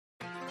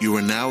You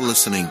are now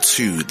listening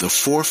to The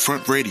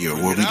Forefront Radio,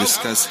 where we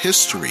discuss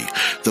history,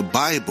 the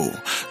Bible,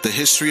 the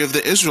history of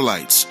the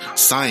Israelites,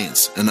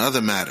 science, and other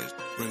matters.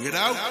 Bring it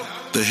out.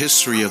 The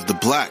history of the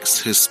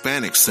blacks,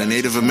 Hispanics, and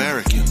Native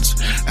Americans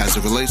as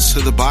it relates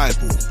to the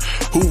Bible.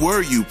 Who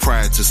were you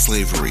prior to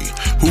slavery?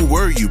 Who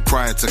were you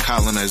prior to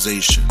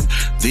colonization?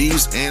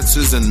 These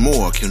answers and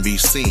more can be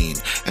seen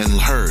and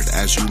heard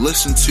as you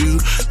listen to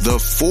The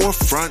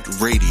Forefront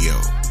Radio.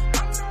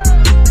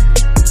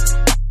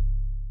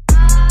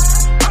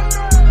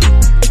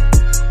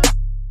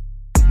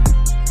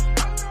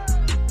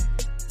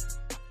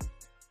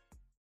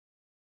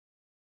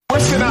 We're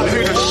sitting out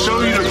here to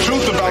show you the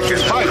truth about this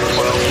fight.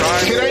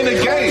 It ain't a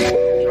game.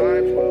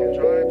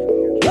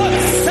 What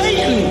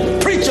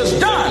Satan preachers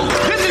done.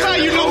 This is how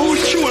you know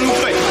who's true and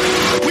who's fake.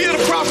 We are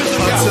the prophets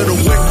of God. To the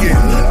wicked,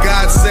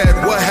 God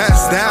said, what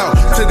hast thou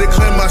to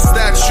declare my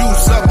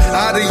statutes up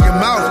out of your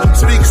mouth?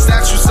 Speak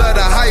statutes of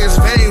the highest,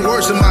 vain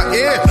words in my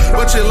ear,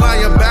 but you're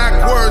lying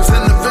backwards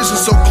and the vision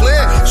so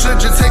clear.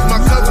 Should you take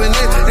my covenant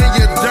in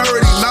your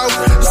dirty mouth?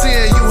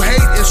 Seeing you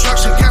hate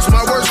instruction, catch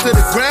my words to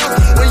the ground.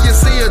 When you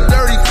see a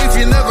dirty thief,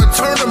 you never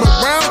turn them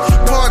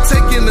around.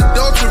 Partaking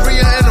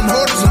adultery and them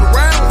holders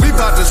around. We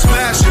bout to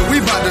smash it, we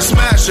bout to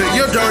smash it.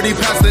 Your dirty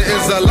pastor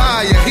is a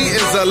liar, he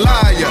is a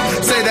liar.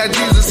 Say that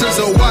Jesus is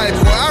a white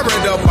boy, I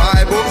read the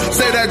Bible.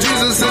 Say that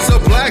Jesus is a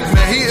black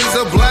man, he is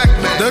a black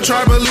man. The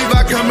tribe of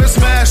Levi come and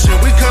smash it,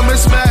 we come and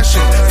smash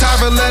it.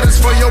 Type of letters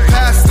for your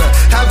pastor,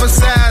 have a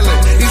salad.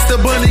 Easter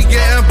bunny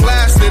getting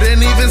blasted,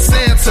 and even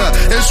Santa.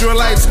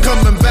 Israelites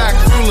coming back,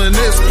 ruling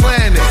this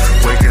planet.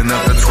 Waking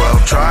up the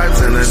 12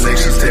 tribes and the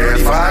nation's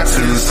terrified.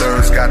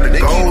 2/3 got the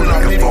gold,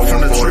 looking for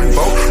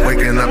 44.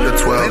 Waking up the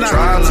 12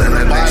 tribes and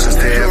the nation's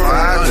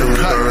terrified.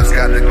 2/3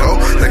 got the gold,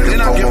 looking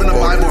for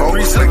 44.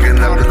 Waking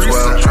up the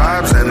 12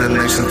 tribes and the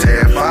nation's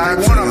terrified.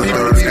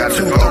 2/3 got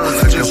the gold,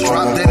 looking for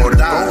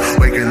 44.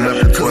 Waking up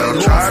the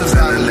 12 tribes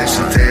and the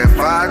nation's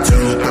terrified.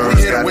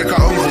 2/3 got the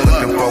gold,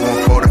 looking for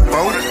 144.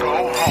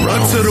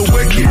 Run to the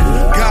wicked.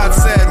 God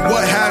said,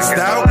 what hast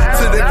thou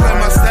to declare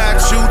my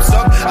statutes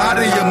up out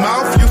of your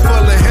mouth? You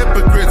full of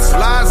hypocrites,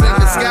 lies, and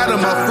you scatter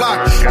my flock.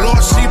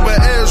 Lost sheep of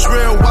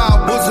Israel,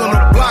 wild bulls on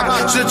the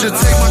block. Should you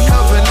take my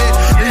covenant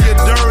in your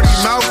dirty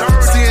mouth?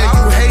 Seeing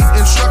you hate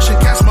instruction,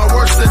 cast my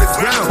words to the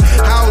ground.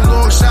 How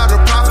long shall the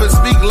prophet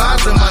speak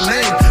lies in my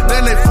name?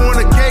 Then they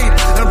fornicate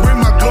and bring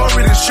my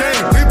glory to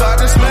shame. We bout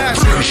to smash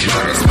it, we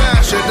bout to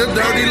smash it. The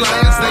dirty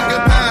lions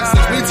thinking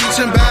pastors, we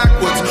teaching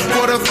backwards.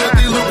 For the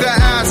filthy Luca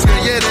asking,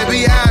 yeah, they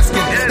be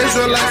asking.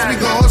 Israelites, we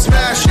gon'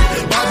 smash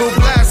it, Bible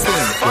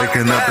blasting.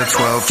 Waking up the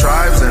 12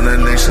 tribes and the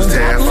nation's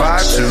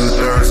terrified.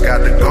 2/3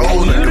 got the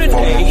gold, looking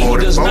for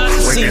 144.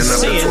 Waking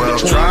up the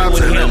 12 tribes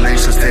and the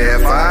nation's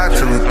terrified.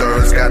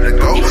 2/3 got the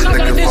gold,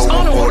 looking for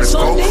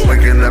 144.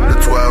 Waking up the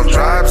 12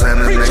 tribes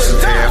and the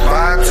nation's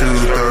terrified.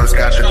 2/3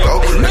 got the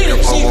gold,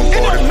 looking for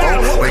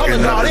 144.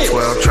 Waking up the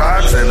 12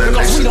 tribes and the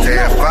nation's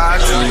terrified.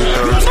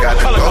 2/3 got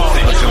the gold,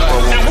 looking for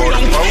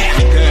 144.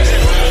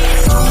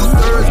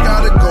 2/3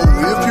 gotta go.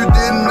 If you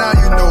didn't, now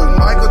you know.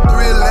 Michael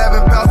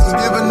 3:11, pastors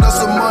giving us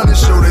a money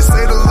show. They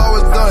say the law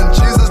is done,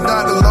 Jesus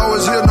not the law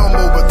is here no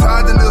more. But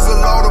tithing is a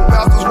law, the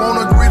pastors won't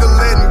agree to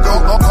letting go.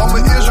 I'm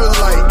an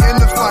Israelite in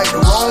the fight,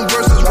 wrong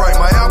versus right.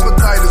 My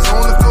appetite is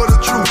only for the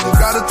truth.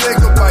 Gotta take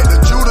a bite, the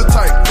Judah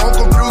type. Don't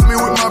confuse me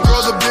with my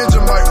brother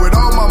Benjamin. With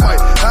all my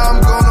might, I'm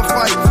gonna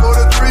fight for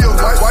the trio.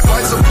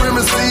 White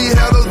supremacy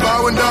had us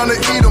bowing down to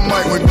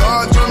Edomite. When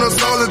God turned us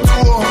all into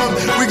a hump,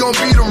 we gon'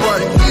 beat them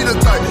right. Eat a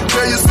type,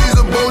 tell you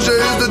Caesar Borgia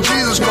is the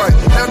Jesus Christ.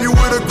 Have you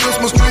with a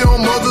Christmas tree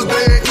on Mother's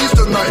Day and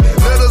Easter night?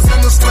 Let us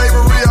into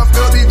slavery, I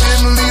felt he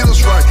didn't lead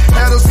us right.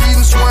 Had us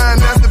eating swine,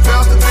 that's the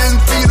bastard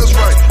didn't feed us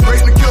right.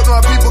 Breaking and killed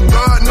my people,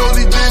 God knows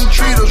he didn't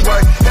treat us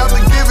right. Have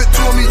to give it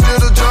to him, he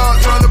did a job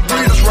trying to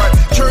breed us right.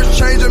 Church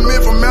changing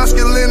men from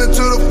masculine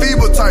into the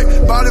feeble type.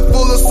 Body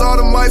full of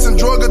sodomites and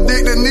drug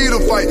addicted need a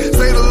fight.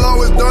 Say the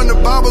law is done, the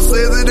Bible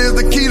says it is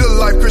the key to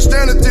life.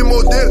 Christianity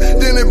more dead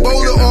than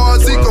Ebola or a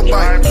Zika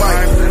bite.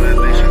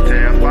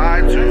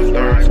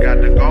 2/3 got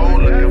the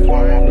gold, looking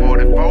for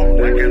 144.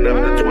 Waking up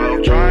the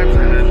 12 tribes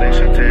and the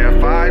nation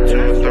terrified.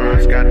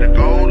 2/3 got the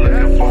gold,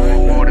 looking for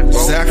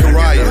 144.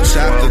 Zechariah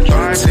chapter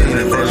 13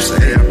 and verse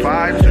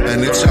 8.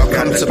 And it shall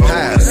come to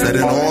pass that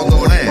in all the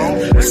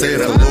land, saith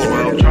the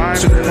Lord,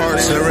 2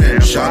 parts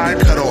therein shall be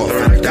cut off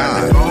and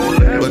die,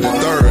 but the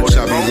third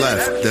shall be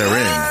left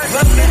therein.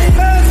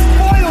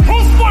 Who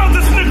spoiled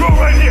this Negro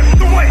right here?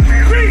 The white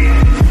man. Read.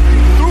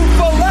 Through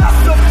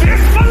philosophy.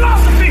 It's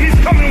philosophy he's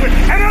coming with.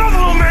 And another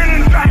little man in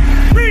the back.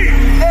 Read.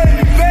 And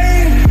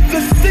vain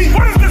deceit.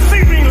 What is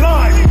deceiving?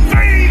 Lie.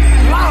 Vain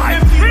lie.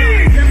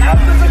 Read.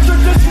 After the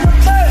tradition of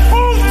men.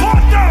 Who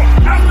taught them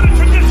after the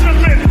tradition of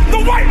men?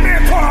 The white man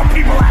taught our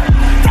people out.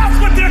 That's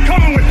what they're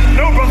coming with.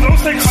 No, brother, don't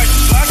say Christ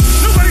is black.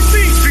 Nobody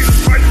sees Jesus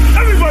Christ.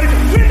 Everybody,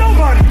 we're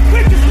nobody. We're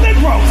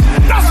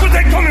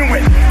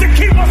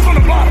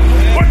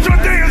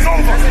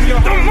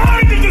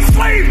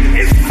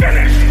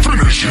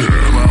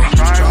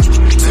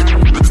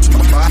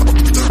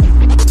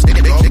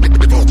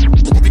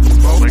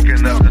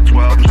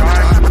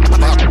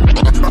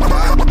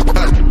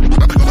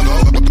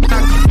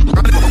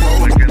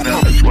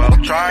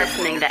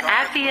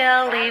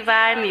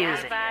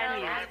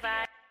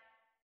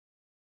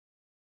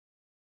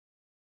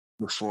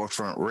The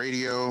Forefront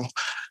Radio.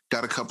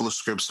 Got a couple of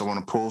scripts I want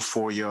to pull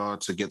for y'all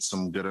to get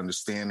some good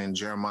understanding.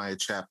 Jeremiah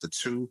chapter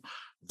 2,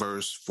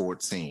 verse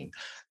 14.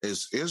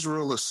 Is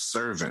Israel a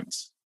servant?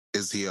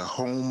 Is he a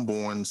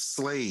homeborn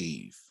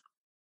slave?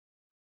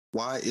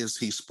 Why is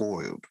he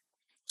spoiled?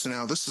 So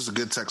now this is a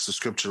good text of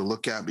scripture to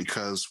look at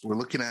because we're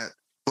looking at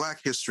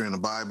Black history in the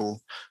Bible,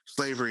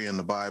 slavery in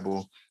the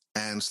Bible,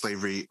 and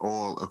slavery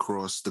all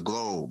across the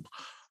globe.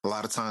 A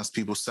lot of times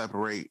people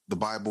separate the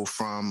Bible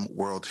from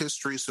world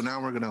history. So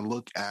now we're going to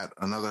look at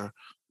another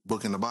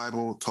book in the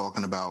Bible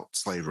talking about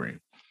slavery.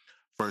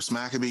 First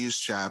Maccabees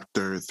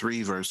chapter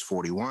 3, verse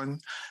 41.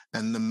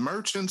 And the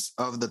merchants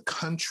of the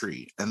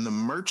country,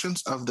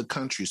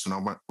 So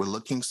now we're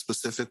looking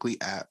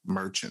specifically at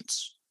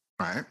merchants,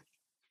 right?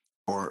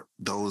 Or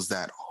those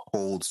that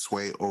hold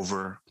sway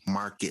over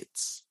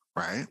markets,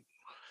 right?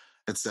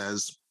 It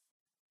says,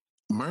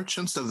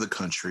 merchants of the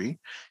country,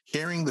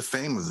 hearing the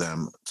fame of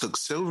them, took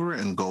silver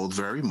and gold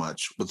very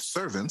much with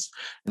servants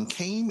and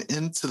came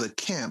into the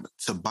camp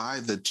to buy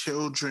the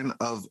children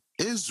of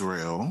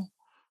Israel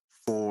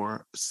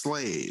for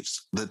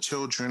slaves. The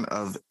children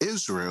of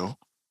Israel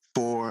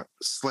for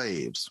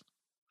slaves.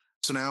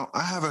 So now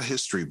I have a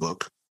history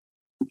book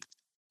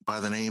by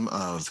the name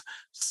of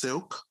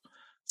Silk,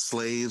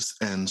 Slaves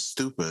and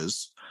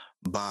Stupas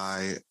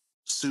by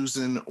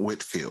Susan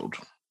Whitfield.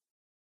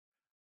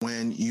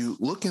 When you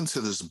look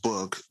into this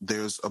book,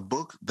 there's a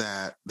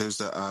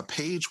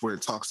page where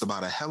it talks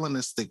about a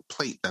Hellenistic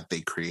plate that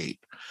they create.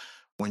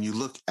 When you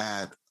look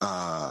at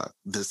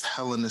this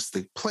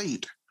Hellenistic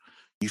plate,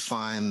 you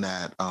find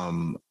that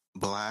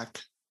Black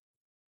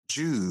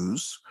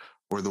Jews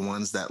were the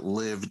ones that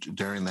lived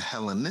during the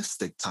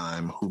Hellenistic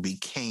time who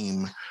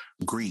became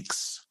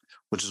Greeks,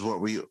 which is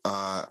what we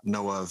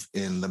know of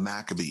in the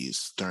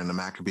Maccabees during the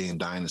Maccabean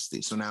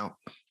dynasty. So now,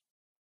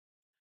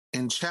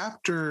 in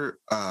chapter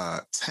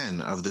 10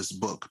 of this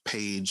book,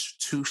 page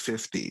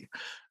 250,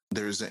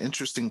 there's an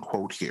interesting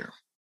quote here,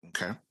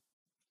 okay?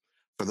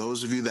 For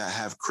those of you that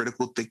have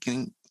critical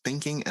thinking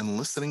and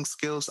listening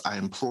skills, I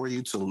implore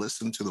you to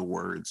listen to the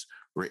words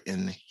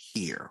written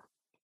here,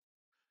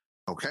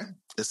 okay?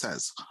 It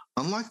says,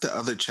 unlike the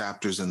other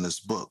chapters in this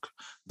book,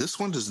 this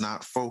one does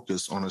not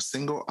focus on a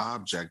single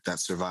object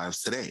that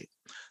survives today.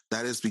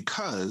 That is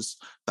because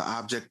the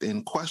object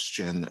in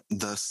question,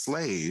 the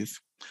slave,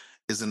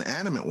 is an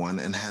animate one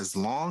and has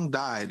long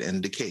died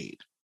and decayed.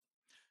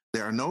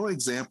 There are no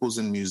examples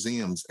in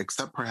museums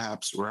except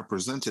perhaps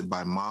represented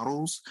by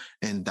models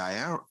and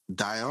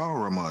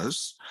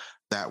dioramas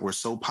that were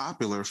so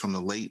popular from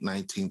the late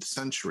 19th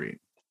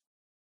century.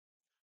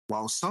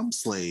 While some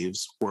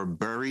slaves were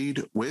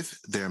buried with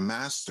their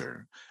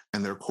master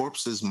and their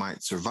corpses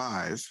might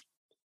survive,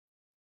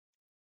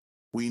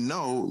 we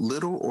know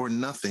little or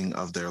nothing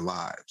of their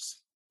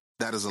lives.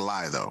 That is a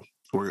lie, though.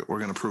 We're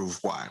going to prove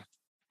why.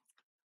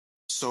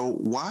 So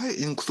why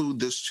include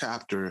this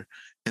chapter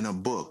in a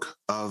book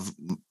of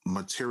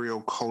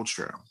material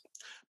culture?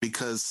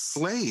 Because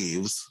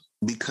slaves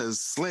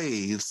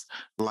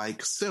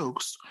like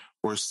silks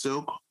were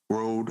Silk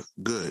Road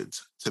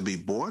goods to be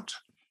bought,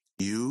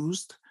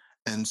 used,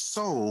 and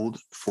sold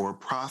for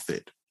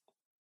profit.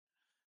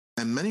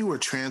 And many were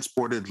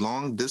transported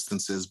long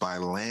distances by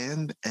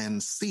land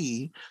and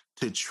sea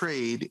to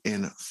trade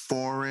in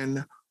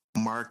foreign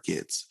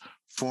markets.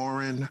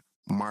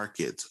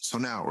 So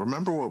now,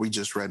 remember what we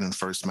just read in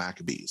First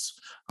Maccabees.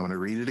 I'm going to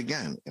read it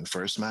again in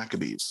First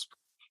Maccabees.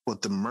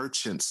 What the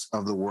merchants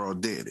of the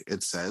world did.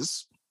 It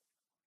says,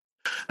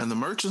 and the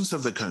merchants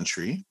of the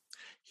country,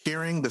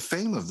 hearing the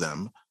fame of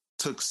them,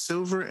 took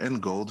silver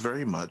and gold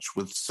very much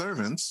with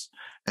servants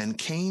and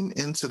came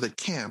into the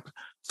camp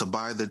to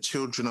buy the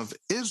children of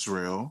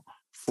Israel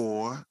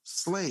for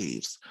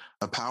slaves.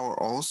 A power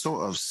also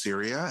of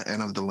Syria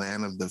and of the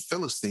land of the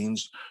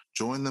Philistines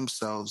joined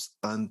themselves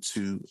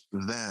unto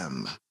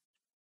them.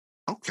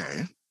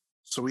 Okay,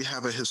 so we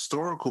have a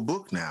historical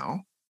book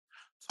now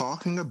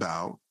talking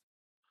about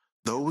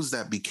those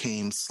that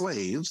became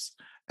slaves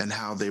and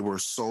how they were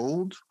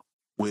sold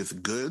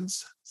with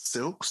goods,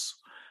 silks,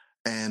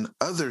 and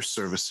other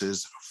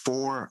services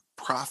for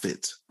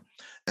profit.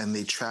 And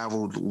they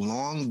traveled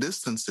long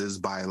distances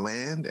by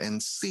land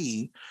and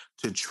sea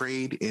to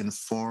trade in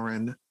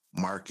foreign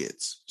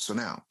markets. So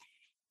now,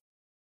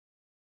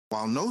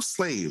 while no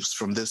slaves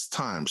from this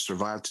time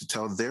survived to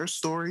tell their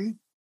story,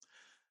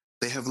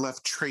 they have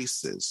left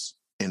traces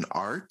in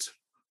art,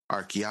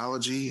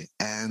 archaeology,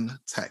 and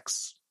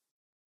texts.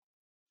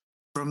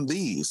 From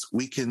these,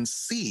 we can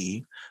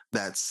see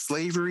that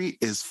slavery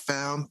is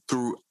found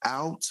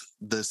throughout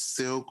the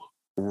Silk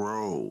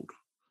Road.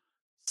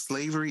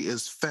 Slavery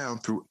is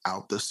found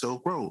throughout the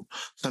Silk Road.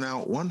 So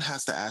now one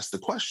has to ask the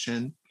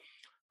question,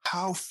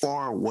 how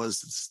far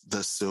was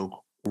the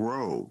Silk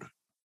Road?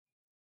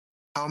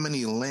 How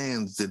many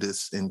lands did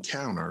this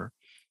encounter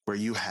where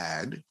you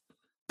had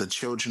the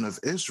children of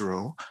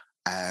Israel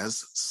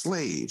as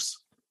slaves?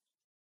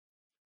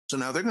 So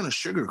now they're going to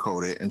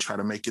sugarcoat it and try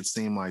to make it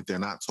seem like they're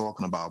not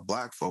talking about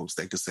black folks.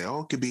 They could say,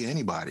 oh, it could be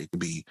anybody. It could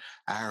be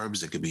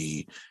Arabs. It could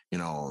be,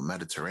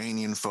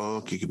 Mediterranean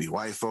folk. It could be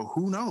white folk.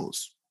 Who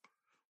knows?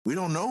 We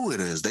don't know who it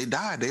is. They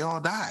died. They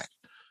all died.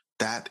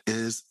 That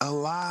is a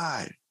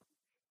lie.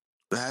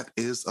 That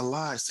is a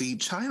lie. See,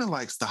 China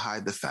likes to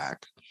hide the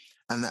fact,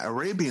 and the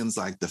Arabians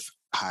like to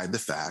hide the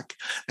fact,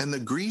 and the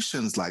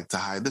Grecians like to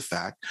hide the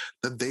fact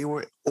that they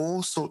were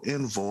also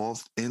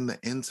involved in the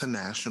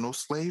international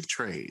slave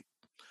trade.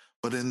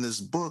 But in this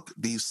book,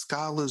 these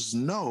scholars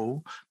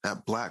know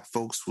that black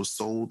folks were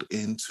sold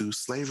into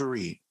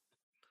slavery.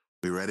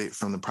 We read it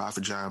from the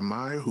prophet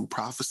Jeremiah, who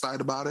prophesied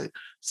about it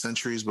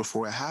centuries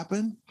before it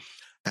happened.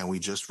 And we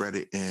just read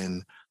it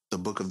in the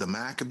book of the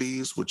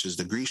Maccabees, which is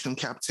the Grecian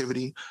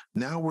captivity.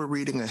 Now we're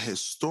reading a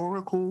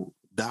historical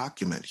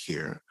document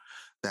here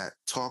that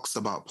talks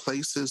about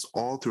places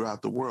all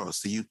throughout the world.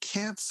 So you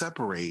can't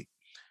separate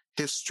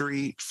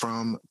history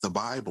from the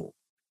Bible.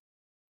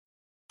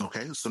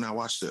 Okay, so now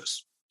watch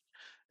this.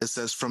 It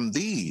says, from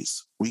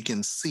these, we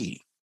can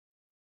see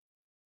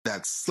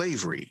that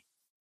slavery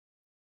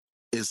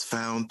is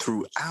found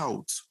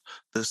throughout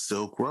the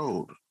Silk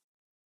Road.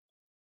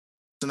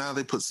 So now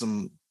they put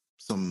some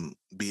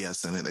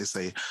BS in it. They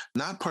say,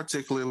 not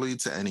particularly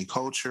to any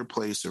culture,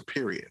 place, or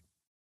period.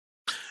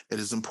 It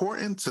is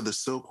important to the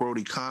Silk Road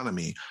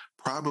economy,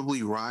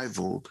 probably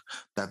rivaled,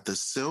 that the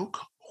silk,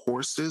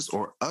 horses,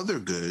 or other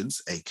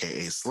goods,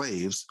 aka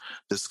slaves,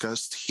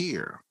 discussed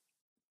here.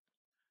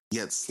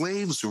 Yet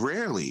slaves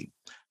rarely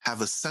have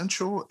a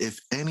central, if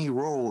any,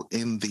 role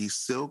in the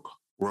Silk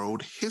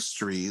Road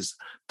histories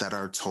that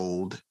are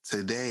told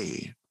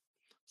today.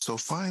 So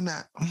find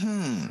that.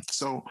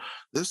 So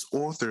this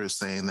author is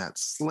saying that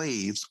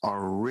slaves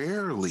are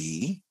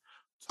rarely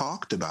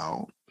talked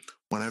about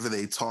whenever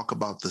they talk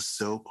about the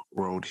Silk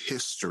Road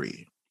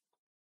history.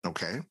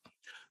 Okay?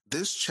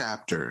 This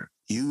chapter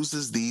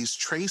uses these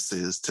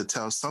traces to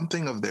tell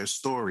something of their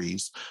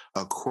stories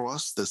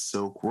across the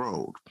Silk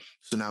Road.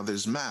 So now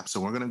there's maps,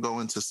 and we're going to go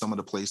into some of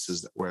the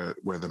places where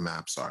the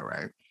maps are,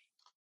 right?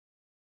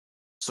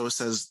 So it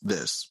says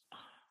this: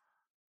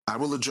 I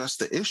will address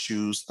the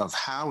issues of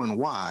how and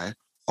why,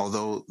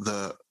 although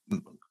the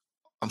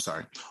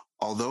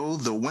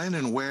when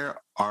and where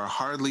are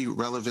hardly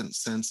relevant,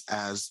 since,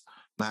 as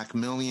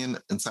Macmillan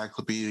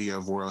Encyclopedia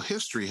of World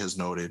History has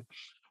noted,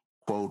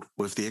 quote,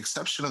 with the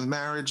exception of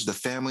marriage, the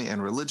family,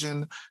 and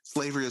religion,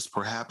 slavery is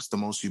perhaps the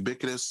most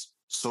ubiquitous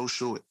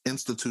social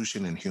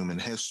institution in human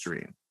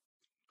history.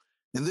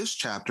 In this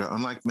chapter,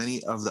 unlike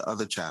many of the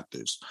other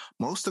chapters,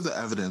 most of the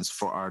evidence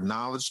for our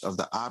knowledge of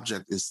the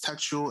object is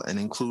textual and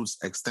includes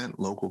extant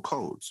local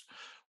codes.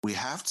 We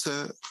have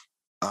to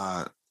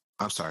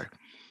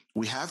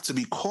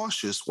be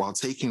cautious while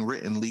taking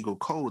written legal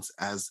codes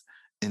as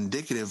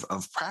indicative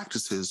of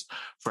practices,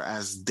 for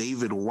as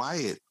David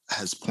Wyatt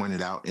has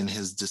pointed out in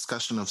his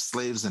discussion of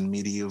slaves in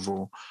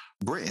medieval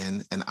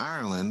Britain and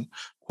Ireland,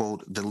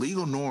 quote, the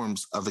legal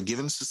norms of a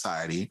given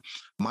society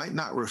might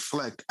not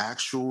reflect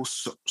actual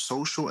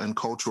social and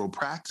cultural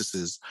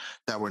practices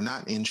that were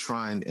not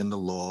enshrined in the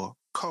law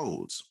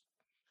codes.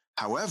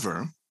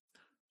 However,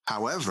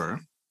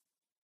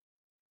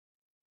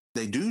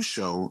 they do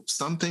show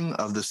something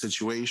of the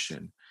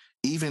situation,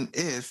 even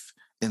if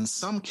in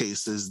some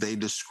cases they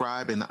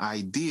describe an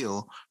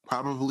ideal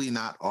probably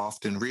not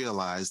often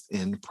realized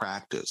in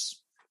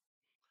practice.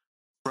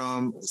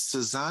 From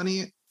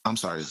Sasanian,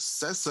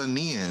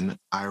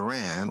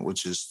 Iran,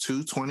 which is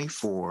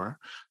 224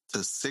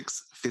 to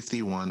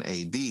 651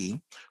 AD,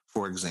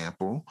 for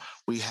example,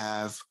 we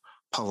have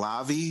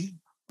Pahlavi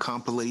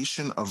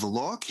compilation of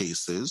law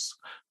cases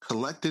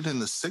collected in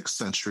the 6th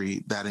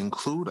century that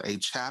include a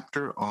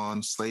chapter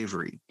on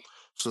slavery.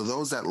 So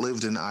those that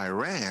lived in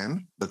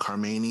Iran, the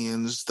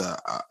Carmanians, the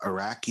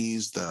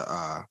Iraqis,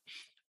 the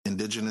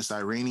indigenous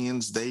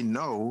Iranians, they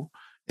know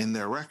in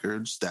their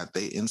records that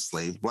they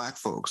enslaved Black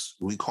folks.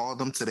 We call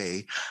them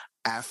today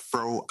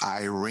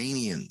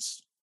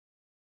Afro-Iranians,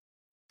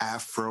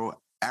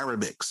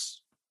 Afro-Arabics.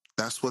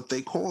 That's what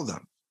they call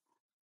them.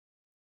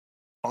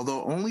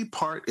 Although only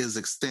part is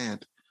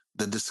extant,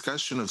 the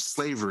discussion of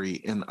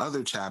slavery in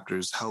other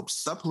chapters helps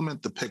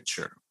supplement the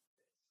picture.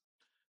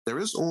 There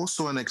is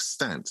also an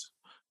extant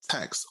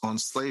text on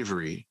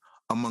slavery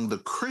among the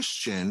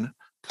Christian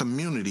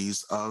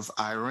communities of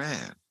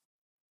Iran.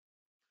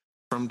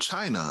 From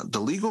China, the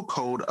legal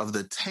code of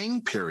the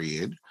Tang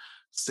period,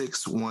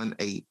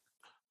 618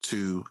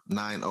 to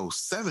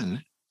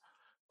 907,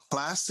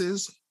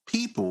 classes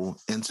people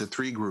into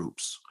 3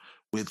 groups,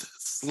 with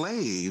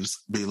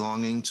slaves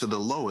belonging to the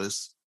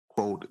lowest,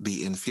 quote,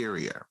 the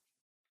inferior.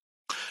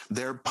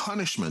 Their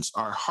punishments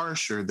are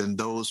harsher than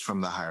those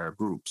from the higher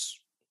groups.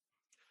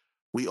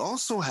 We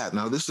also have,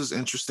 now this is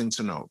interesting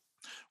to note,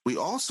 we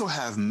also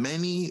have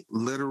many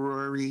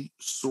literary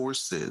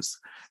sources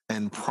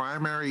and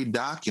primary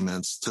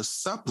documents to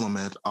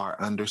supplement our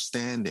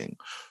understanding.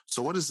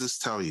 So what does this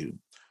tell you?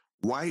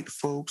 White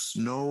folks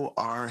know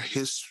our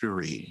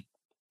history.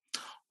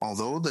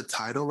 Although the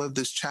title of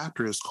this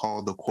chapter is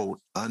called the, quote,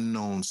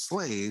 unknown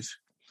slave,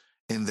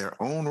 In their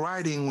own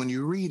writing, when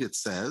you read, it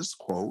says,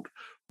 quote,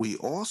 "We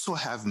also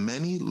have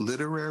many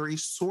literary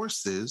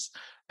sources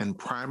and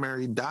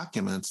primary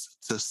documents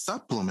to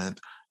supplement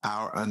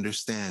our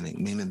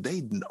understanding," meaning they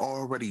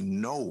already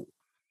know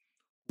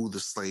who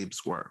the slaves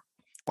were.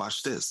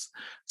 Watch this.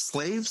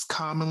 Slaves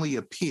commonly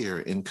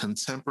appear in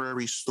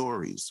contemporary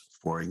stories.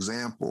 For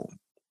example,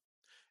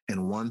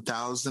 in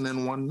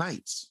 1001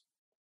 Nights,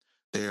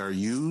 they are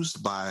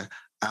used by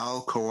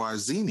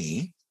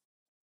Al-Khwarizmi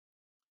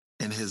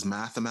in his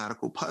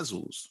mathematical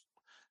puzzles,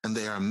 and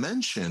they are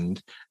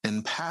mentioned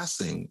in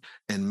passing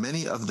in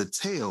many of the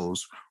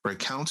tales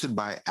recounted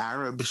by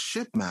Arab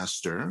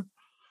shipmaster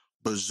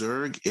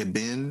Buzurg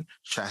ibn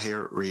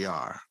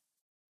Shahryar.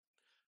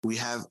 We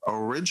have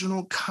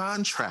original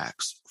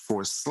contracts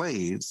for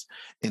slaves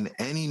in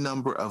any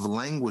number of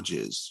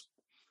languages: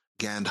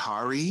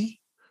 Gandhari,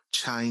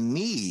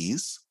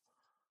 Chinese,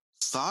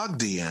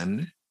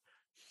 Sogdian,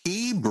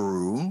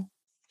 Hebrew,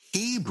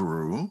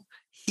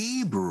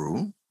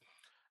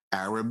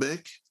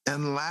 Arabic,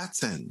 and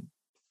Latin.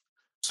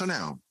 So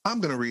now I'm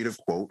going to read a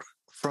quote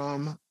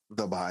from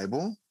the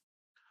Bible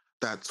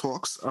that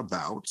talks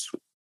about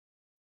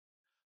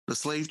the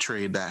slave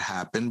trade that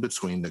happened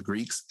between the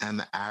Greeks and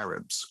the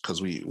Arabs,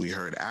 because we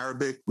heard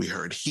Arabic, we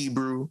heard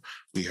Hebrew,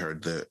 we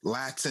heard the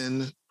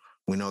Latin.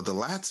 We know the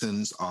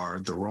Latins are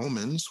the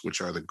Romans,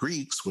 which are the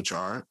Greeks, which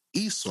are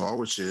Esau,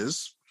 which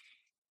is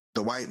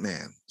the white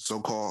man,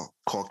 so-called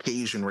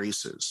Caucasian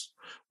races.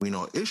 We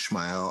know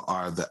Ishmael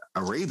are the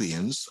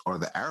Arabians or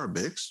the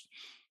Arabics,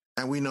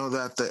 and we know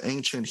that the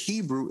ancient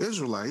Hebrew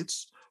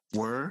Israelites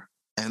were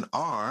and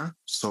are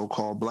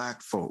so-called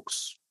Black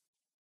folks,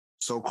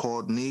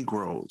 so-called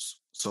Negroes,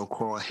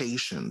 so-called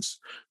Haitians,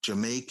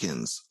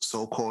 Jamaicans,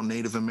 so-called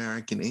Native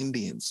American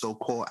Indians,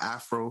 so-called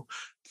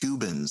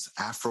Afro-Cubans,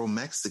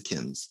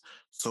 Afro-Mexicans,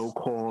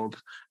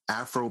 so-called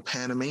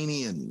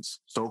Afro-Panamanians,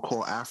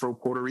 so-called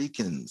Afro-Puerto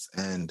Ricans,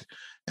 and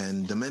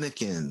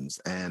Dominicans,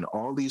 and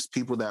all these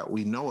people that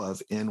we know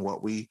of in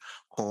what we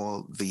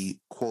call the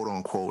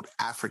quote-unquote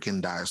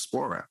African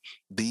diaspora.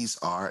 These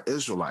are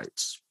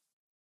Israelites.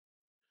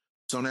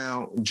 So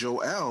now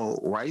Joel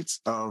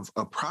writes of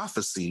a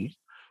prophecy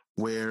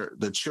where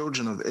the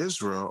children of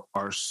Israel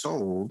are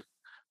sold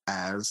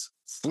as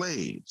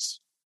slaves.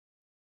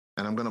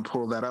 And I'm going to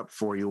pull that up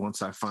for you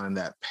once I find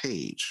that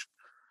page.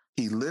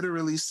 He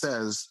literally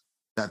says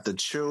that the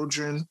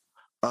children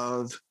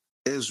of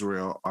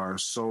Israel are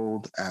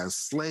sold as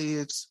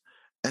slaves,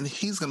 and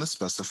he's going to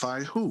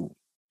specify who.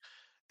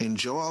 In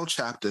Joel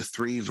chapter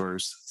 3,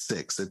 verse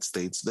 6, it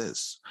states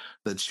this: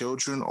 "The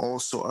children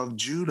also of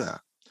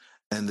Judah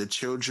and the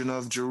children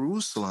of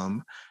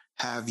Jerusalem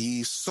have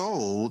ye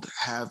sold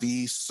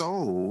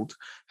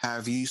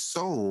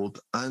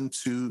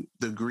unto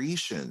the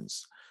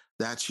Grecians,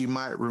 that ye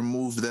might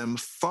remove them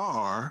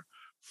far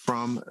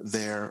from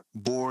their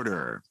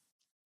border."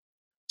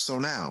 So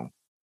now,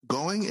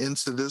 going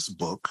into this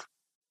book,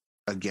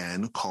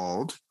 again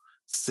called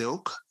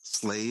Silk,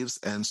 Slaves,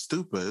 and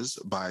Stupas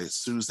by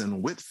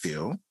Susan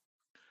Whitfield,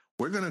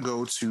 we're going to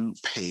go to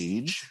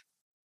page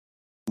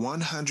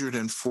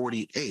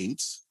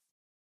 148.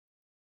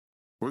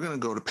 We're going to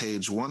go to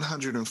page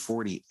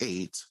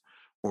 148,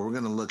 where we're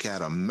going to look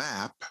at a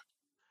map.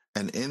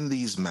 And in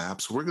these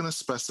maps, we're going to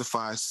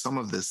specify some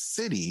of the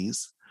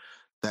cities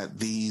that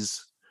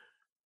these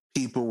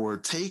people were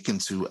taken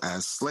to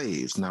as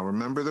slaves. Now,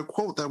 remember the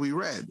quote that we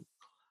read.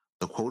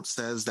 The quote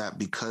says that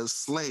because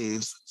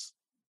slaves,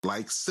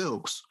 like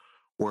silks,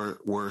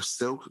 were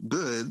silk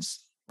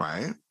goods,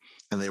 right?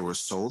 And they were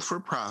sold for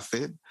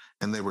profit,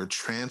 and they were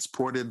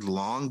transported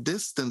long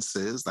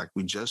distances, like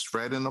we just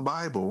read in the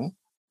Bible,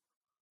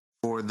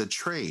 for the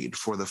trade,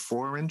 for the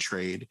foreign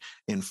trade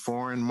in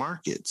foreign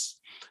markets,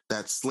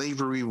 that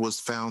slavery was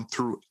found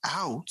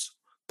throughout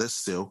the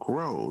Silk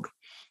Road.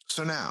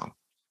 So now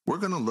we're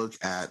going to look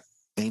at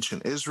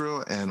ancient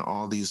Israel and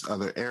all these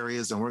other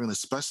areas, and we're going to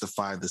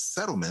specify the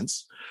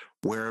settlements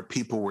where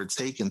people were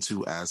taken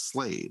to as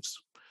slaves.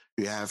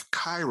 You have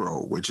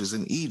Cairo, which is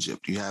in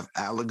Egypt. You have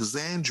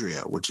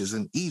Alexandria, which is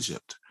in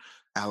Egypt.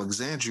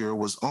 Alexandria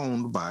was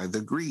owned by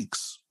the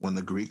Greeks when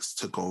the Greeks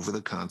took over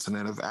the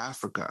continent of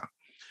Africa.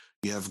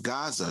 You have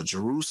Gaza,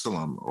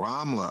 Jerusalem,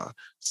 Ramla,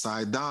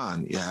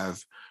 Sidon. You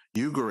have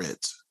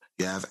Ugarit.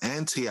 You have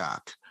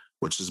Antioch,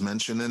 which is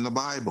mentioned in the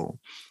Bible.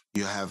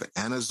 You have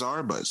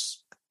Anazarbus,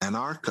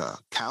 Anarcha,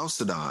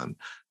 Chalcedon,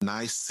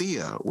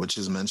 Nicaea, which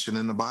is mentioned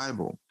in the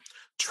Bible.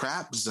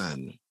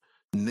 Trabzon,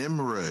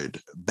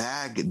 Nimrud,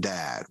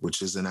 Baghdad,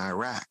 which is in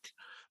Iraq.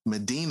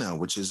 Medina,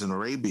 which is in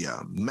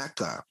Arabia.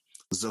 Mecca,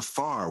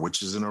 Zafar,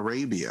 which is in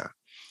Arabia.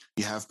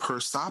 You have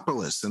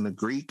Persepolis in the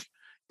Greek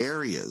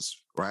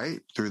areas,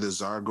 right? Through the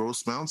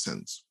Zagros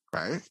Mountains,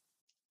 right?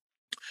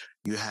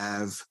 You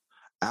have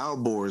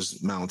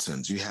Alborz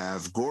Mountains. You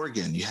have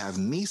Gorgon. You have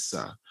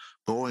Nisa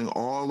going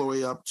all the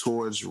way up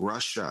towards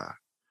Russia.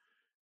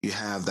 You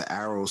have the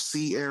Aral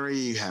Sea area.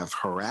 You have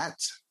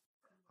Herat,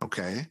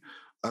 okay?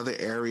 Other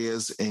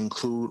areas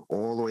include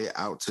all the way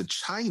out to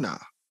China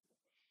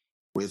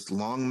with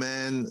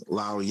Longmen,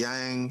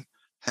 Laoyang,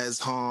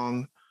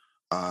 Hezhong,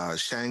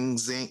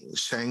 Shangzang,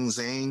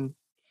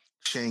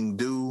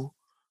 Chengdu,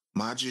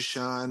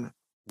 Majishan,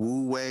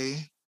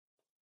 Wuwei,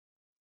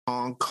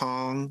 Hong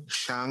Kong,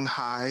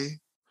 Shanghai.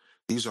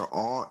 These are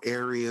all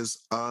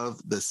areas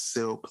of the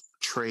Silk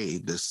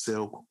Trade, the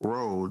Silk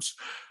Roads,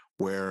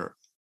 where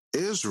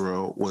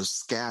Israel was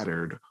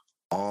scattered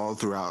all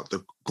throughout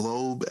the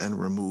globe and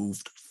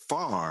removed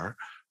far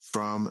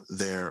from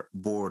their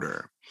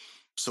border.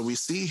 So we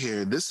see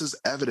here, this is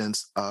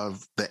evidence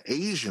of the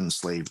Asian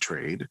slave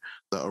trade,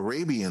 the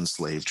Arabian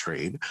slave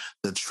trade,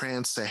 the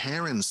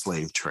Trans-Saharan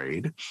slave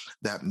trade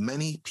that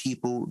many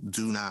people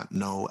do not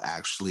know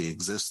actually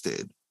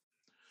existed.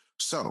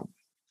 So,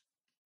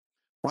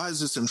 why is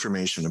this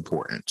information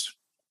important?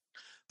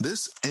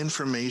 This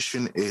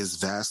information is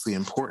vastly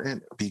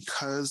important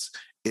because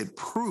it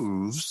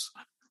proves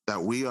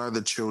that we are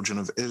the children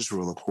of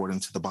Israel according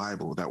to the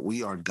Bible, that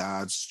we are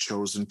God's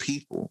chosen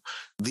people.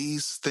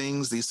 These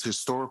things, these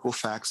historical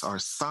facts are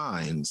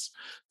signs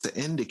to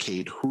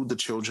indicate who the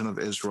children of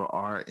Israel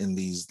are in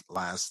these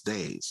last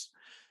days.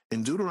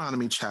 In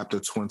Deuteronomy chapter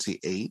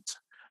 28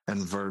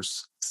 and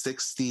verse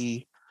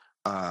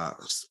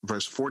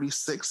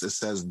 46, it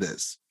says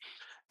this.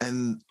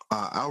 And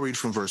I'll read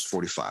from verse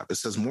 45. It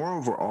says,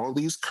 moreover, all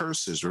these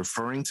curses,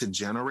 referring to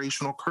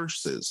generational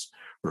curses,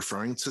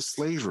 referring to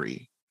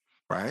slavery,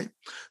 right,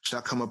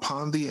 shall come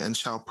upon thee and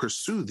shall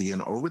pursue thee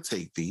and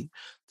overtake thee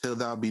till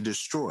thou be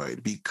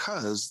destroyed,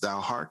 because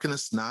thou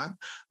hearkenest not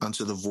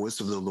unto the voice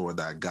of the Lord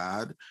thy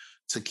God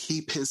to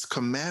keep his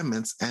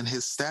commandments and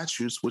his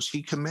statutes which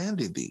he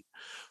commanded thee.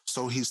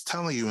 So he's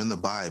telling you in the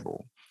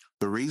Bible,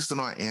 the reason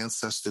our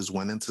ancestors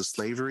went into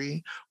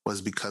slavery was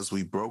because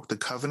we broke the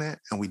covenant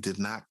and we did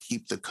not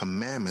keep the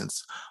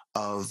commandments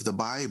of the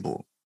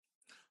Bible.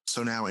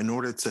 So now, in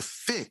order to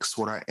fix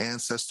what our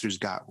ancestors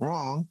got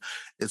wrong,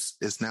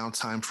 it's now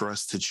time for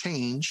us to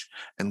change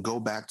and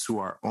go back to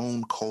our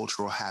own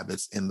cultural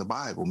habits in the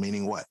Bible,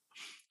 meaning what?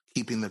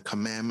 Keeping the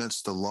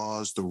commandments, the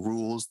laws, the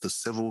rules, the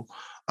civil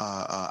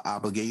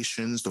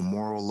obligations, the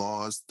moral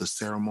laws, the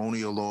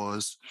ceremonial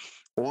laws,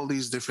 all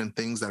these different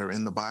things that are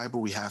in the Bible,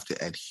 we have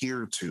to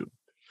adhere to.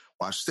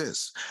 Watch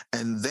this.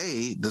 And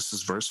they, this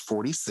is verse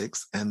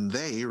 46, and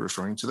they,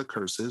 referring to the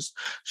curses,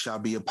 shall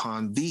be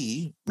upon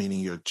thee,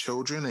 meaning your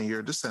children and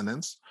your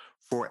descendants,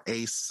 for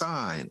a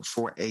sign,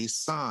 for a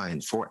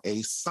sign, for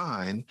a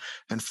sign,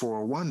 and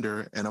for a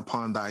wonder, and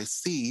upon thy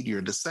seed,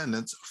 your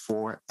descendants,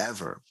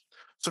 forever.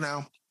 So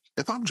now,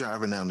 if I'm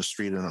driving down the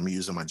street and I'm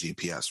using my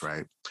GPS,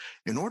 right?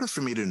 In order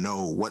for me to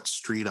know what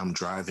street I'm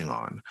driving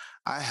on,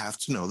 I have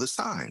to know the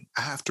sign.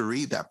 I have to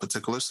read that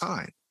particular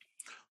sign.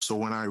 So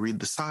when I read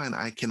the sign,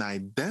 I can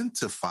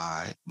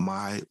identify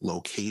my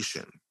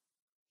location.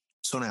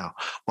 So now,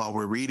 while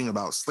we're reading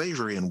about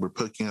slavery and we're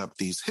picking up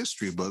these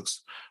history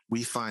books,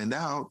 we find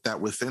out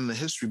that within the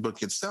history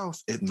book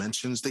itself, it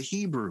mentions the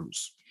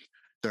Hebrews.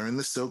 During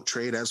the Silk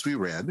Trade, as we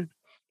read,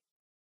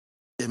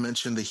 it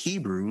mentioned the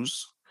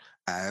Hebrews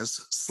as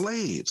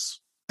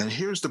slaves. And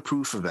here's the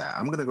proof of that.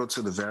 I'm going to go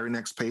to the very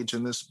next page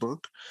in this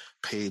book,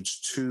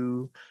 page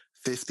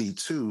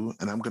 252,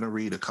 and I'm going to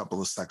read a couple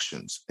of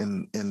sections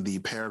in the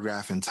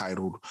paragraph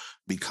entitled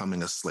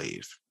Becoming a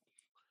Slave.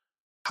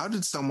 How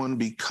did someone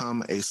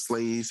become a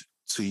slave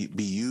to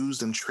be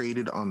used and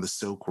traded on the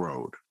Silk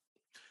Road?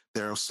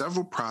 There are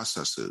several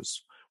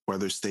processes,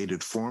 whether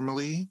stated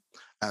formally,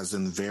 as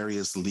in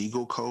various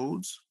legal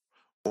codes,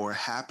 or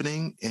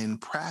happening in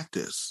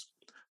practice,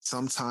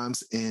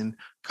 sometimes in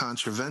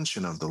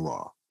contravention of the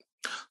law.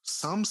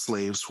 Some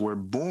slaves were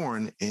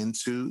born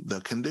into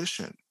the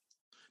condition.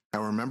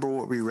 Now, remember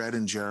what we read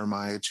in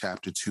Jeremiah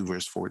chapter 2,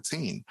 verse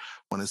 14,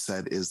 when it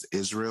said, is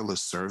Israel a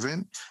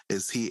servant?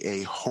 Is he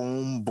a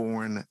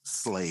homeborn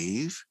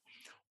slave?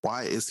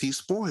 Why is he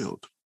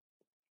spoiled?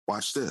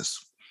 Watch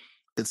this.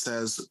 It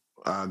says,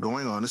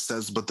 going on, it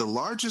says, but the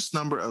largest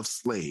number of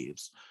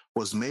slaves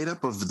was made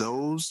up of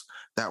those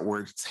that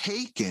were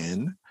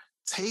taken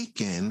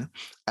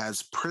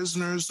as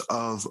prisoners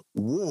of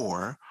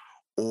war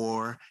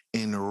or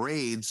in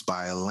raids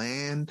by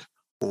land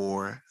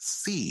or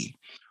sea.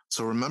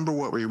 So remember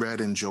what we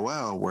read in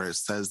Joel, where it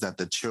says that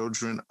the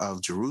children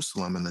of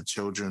Jerusalem and the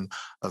children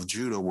of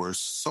Judah were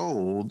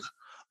sold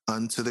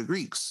unto the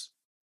Greeks,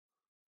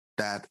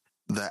 that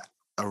the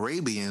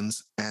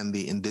Arabians and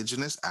the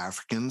indigenous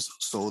Africans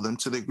sold them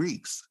to the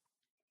Greeks.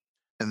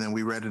 And then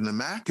we read in the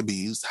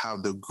Maccabees how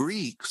the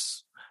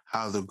Greeks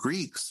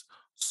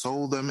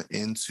sold them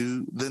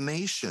into the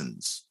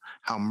nations,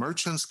 how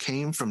merchants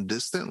came from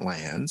distant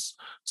lands,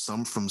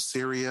 some from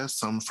Syria,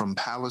 some from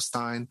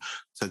Palestine,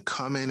 to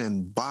come in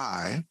and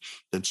buy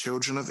the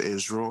children of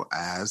Israel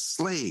as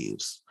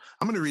slaves.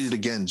 I'm going to read it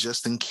again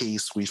just in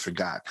case we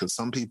forgot, because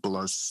some people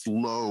are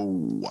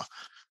slow.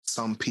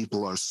 So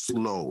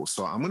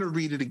I'm going to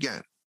read it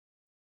again.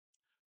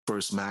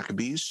 First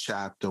Maccabees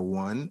chapter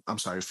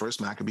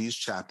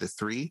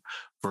 3,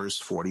 verse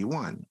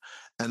 41.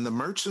 And the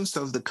merchants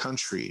of the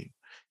country,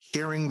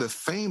 hearing the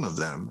fame of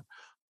them,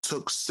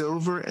 took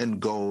silver and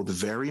gold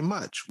very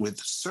much with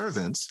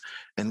servants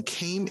and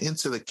came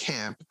into the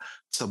camp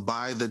to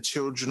buy the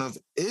children of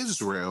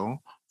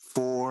Israel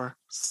for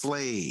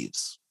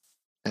slaves.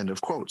 End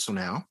of quote. So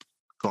now,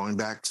 going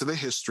back to the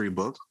history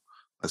book,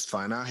 let's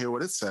find out here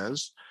what it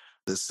says.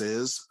 This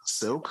is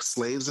Silk,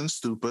 Slaves, and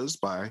Stupas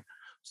by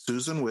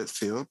Susan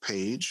Whitfield,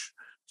 page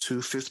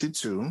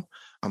 252.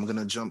 I'm going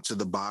to jump to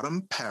the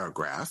bottom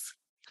paragraph.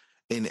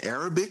 In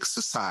Arabic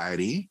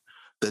society,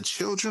 the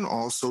children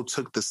also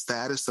took the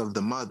status of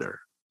the mother.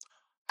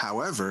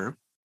 However,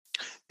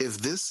 if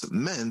this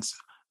meant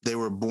they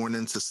were born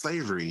into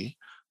slavery,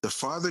 the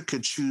father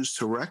could choose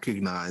to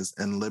recognize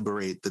and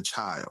liberate the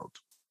child.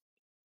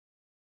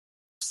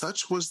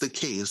 Such was the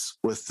case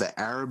with the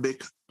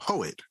Arabic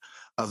poet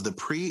of the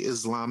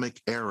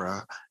pre-Islamic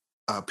era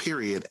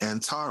period,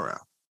 Antara,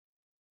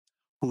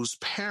 whose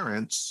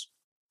parents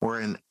were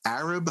an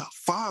Arab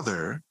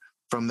father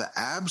from the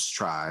Abs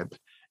tribe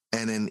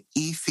and an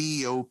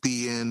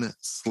Ethiopian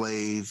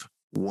slave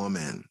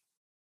woman.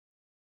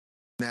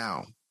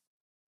 Now,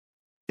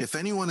 if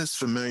anyone is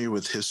familiar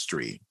with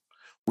history,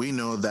 we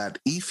know that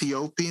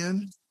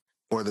Ethiopian,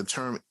 or the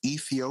term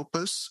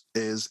Ethiopus,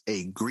 is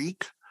a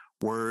Greek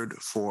word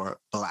for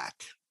black.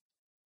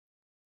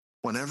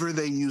 Whenever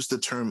they use the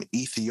term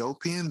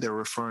Ethiopian, they're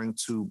referring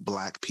to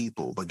black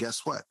people. But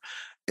guess what?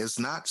 It's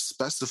not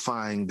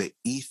specifying the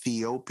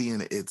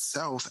Ethiopian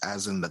itself,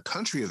 as in the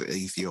country of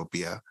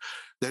Ethiopia.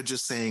 They're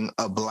just saying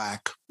a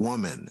black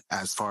woman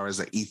as far as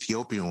an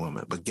Ethiopian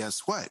woman. But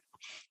guess what?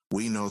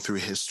 We know through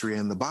history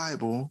and the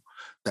Bible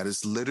that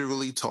it's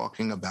literally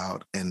talking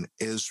about an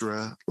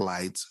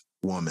Israelite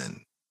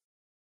woman.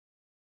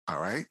 All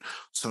right?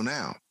 So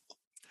now,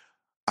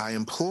 I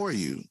implore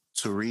you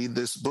to read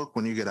this book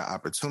when you get an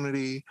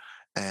opportunity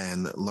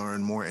and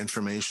learn more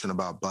information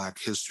about Black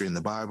history in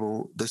the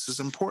Bible. This is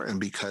important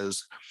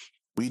because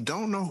we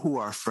don't know who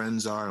our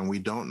friends are, and we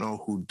don't know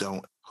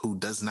who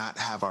does not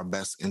have our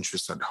best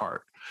interests at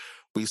heart.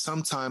 We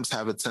sometimes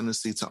have a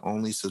tendency to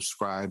only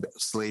subscribe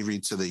slavery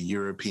to the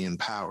European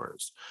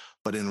powers,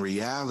 but in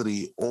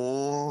reality,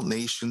 all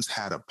nations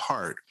had a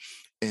part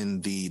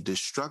in the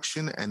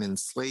destruction and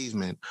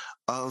enslavement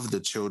of the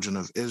children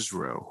of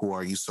Israel, who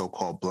are you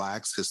so-called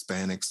Blacks,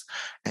 Hispanics,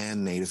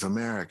 and Native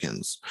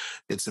Americans.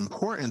 It's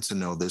important to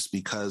know this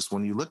because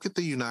when you look at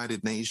the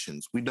United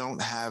Nations, we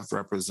don't have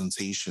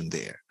representation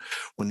there.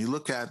 When you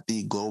look at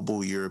the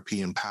global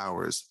European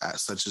powers,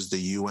 such as the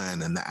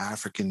UN and the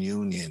African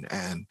Union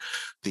and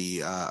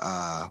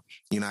the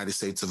United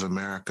States of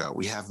America,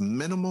 we have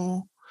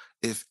minimal,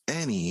 if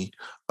any,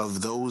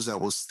 of those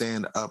that will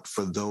stand up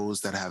for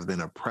those that have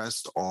been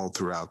oppressed all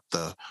throughout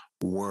the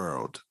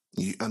world.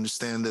 You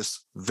understand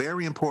this?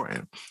 Very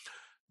important.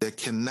 There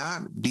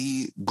cannot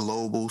be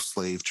global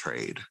slave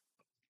trade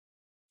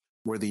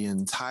where the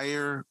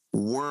entire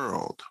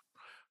world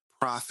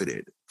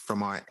profited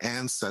from our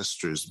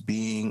ancestors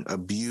being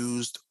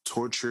abused,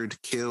 tortured,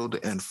 killed,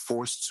 and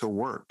forced to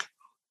work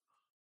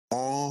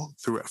all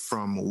through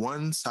from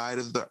one side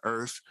of the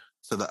earth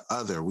to the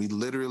other. We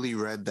literally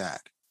read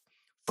that.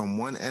 From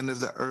one end of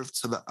the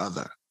earth to the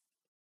other,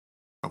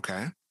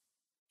 okay?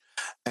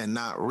 And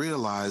not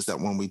realize that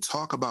when we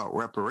talk about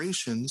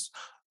reparations,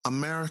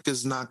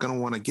 America's not going to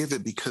want to give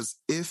it, because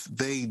if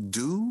they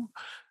do,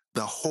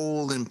 the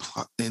whole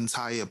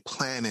entire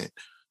planet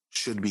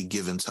should be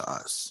given to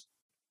us.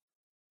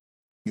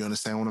 You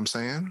understand what I'm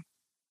saying?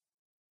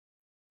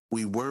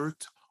 We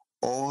worked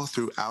all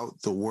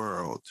throughout the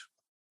world.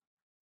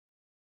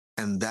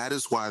 And that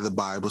is why the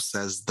Bible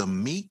says the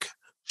meek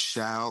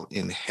shall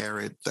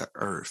inherit the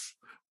earth.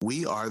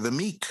 We are the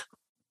meek.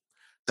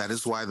 That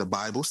is why the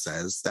Bible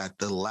says that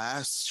the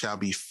last shall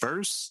be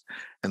first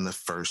and the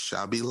first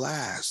shall be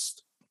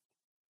last.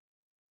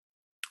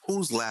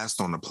 Who's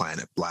last on the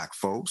planet? Black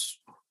folks.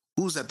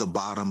 Who's at the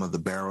bottom of the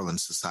barrel in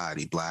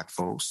society? Black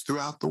folks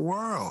throughout the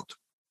world.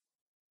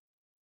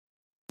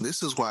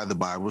 This is why the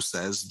Bible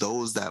says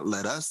those that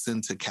led us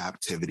into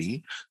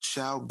captivity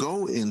shall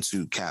go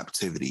into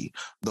captivity.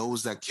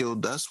 Those that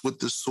killed us with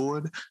the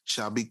sword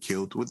shall be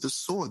killed with the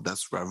sword.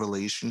 That's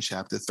Revelation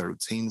chapter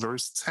 13,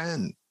 verse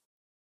 10.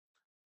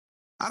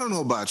 I don't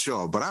know about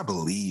y'all, but I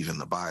believe in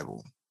the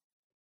Bible.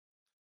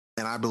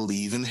 And I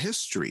believe in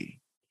history.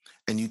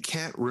 And you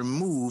can't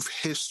remove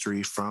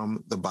history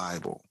from the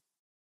Bible.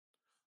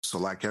 So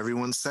like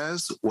everyone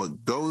says,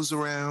 what goes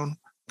around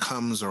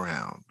comes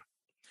around.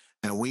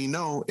 And we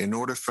know in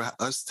order for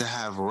us to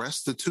have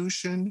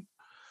restitution,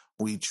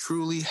 we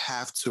truly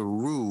have to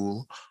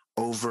rule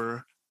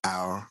over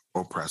our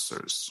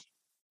oppressors.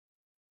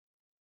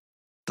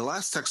 The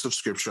last text of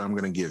scripture I'm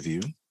going to give you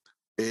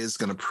is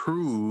going to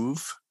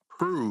prove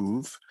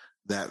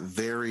that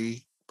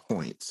very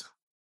point.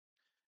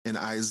 In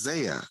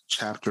Isaiah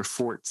chapter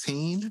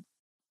 14,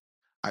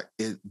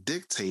 it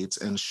dictates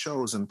and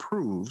shows and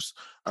proves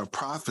a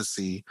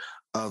prophecy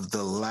of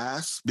the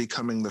last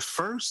becoming the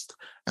first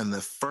and the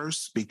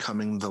first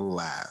becoming the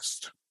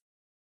last.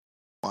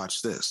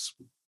 Watch this.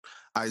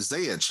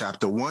 Isaiah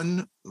chapter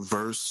 14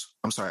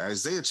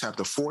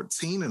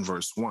 and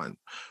verse 1.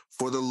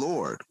 For the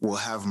Lord will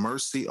have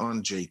mercy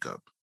on Jacob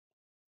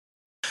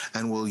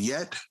and will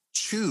yet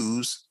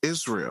choose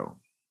Israel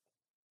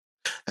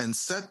and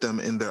set them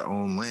in their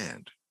own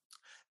land.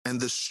 And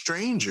the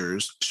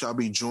strangers shall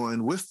be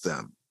joined with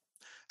them,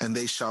 and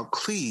they shall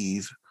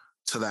cleave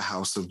to the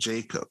house of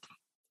Jacob.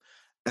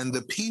 And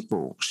the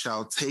people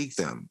shall take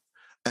them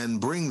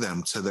and bring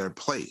them to their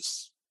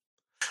place.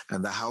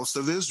 And the house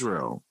of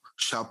Israel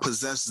shall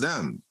possess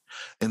them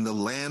in the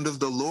land of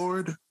the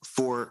Lord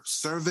for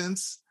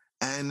servants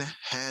and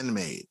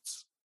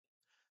handmaids.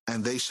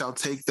 And they shall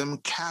take them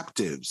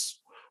captives,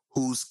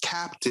 whose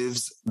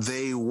captives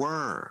they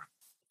were,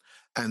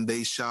 and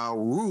they shall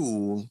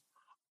rule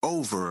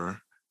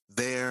over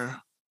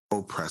their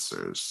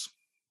oppressors.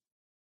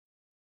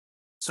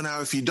 So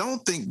now, if you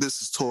don't think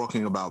this is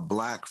talking about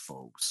Black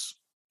folks,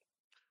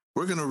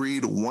 we're going to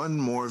read one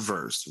more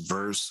verse,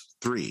 verse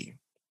 3.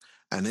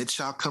 And it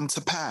shall come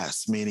to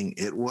pass, meaning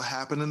it will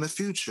happen in the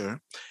future,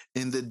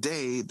 in the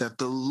day that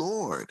the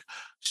Lord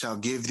shall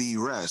give thee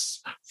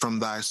rest from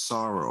thy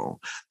sorrow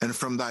and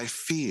from thy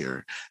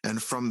fear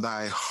and from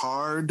thy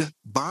hard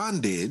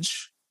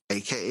bondage,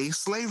 aka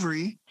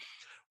slavery,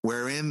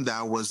 wherein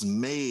thou was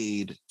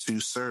made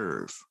to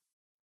serve.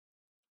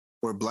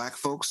 Were Black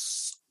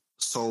folks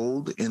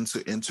sold into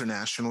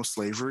international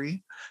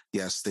slavery?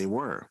 Yes, they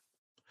were.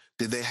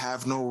 Did they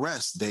have no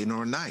rest, day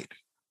nor night?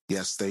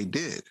 Yes, they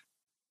did.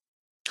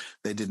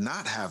 They did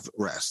not have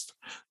rest.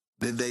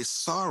 Did they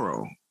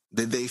sorrow?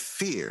 Did they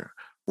fear?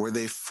 Were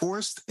they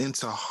forced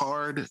into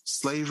hard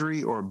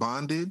slavery or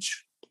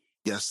bondage?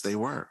 Yes, they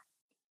were.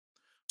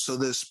 So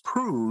this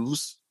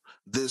proves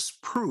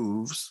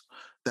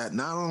that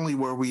not only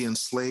were we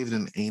enslaved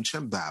in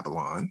ancient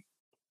Babylon,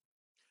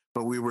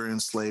 but we were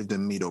enslaved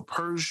in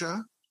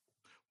Medo-Persia.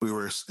 We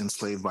were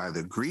enslaved by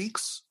the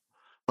Greeks,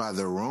 by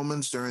the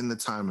Romans during the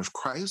time of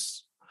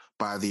Christ,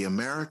 by the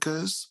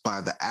Americas,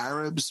 by the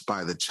Arabs,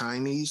 by the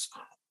Chinese.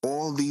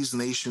 All these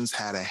nations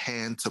had a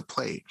hand to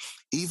play.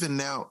 Even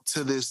now,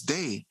 to this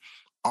day,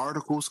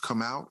 articles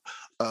come out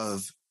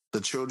of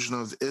the children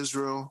of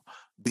Israel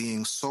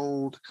being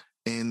sold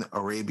in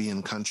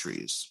Arabian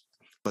countries.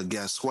 But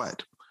guess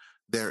what?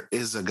 There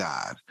is a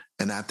God.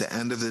 And at the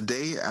end of the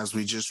day, as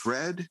we just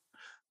read,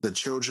 the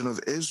children of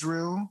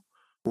Israel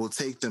will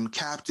take them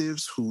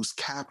captives, whose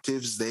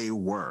captives they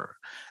were,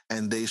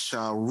 and they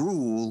shall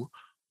rule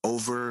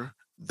over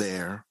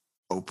their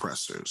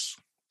oppressors.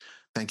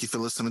 Thank you for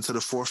listening to the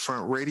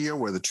Forefront Radio,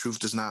 where the truth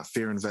does not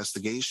fear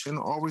investigation.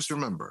 Always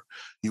remember,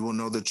 you will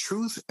know the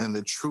truth, and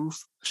the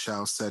truth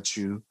shall set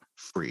you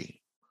free.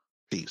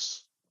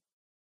 Peace.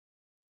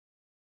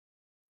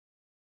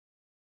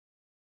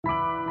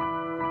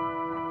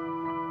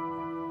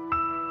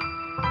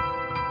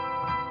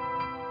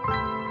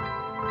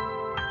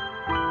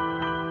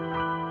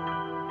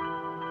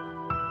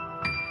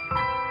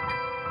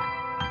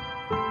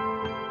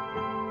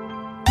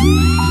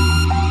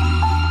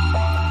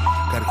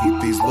 Gotta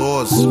keep these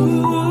laws.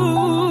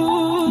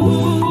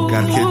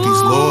 Gotta keep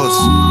these laws.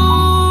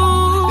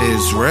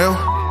 Israel.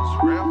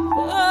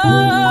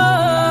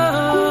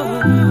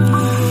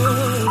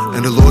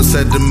 And the Lord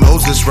said to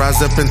Moses,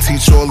 rise up and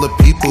teach all the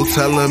people.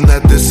 Tell them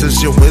that this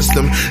is your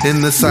wisdom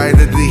in the sight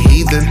of the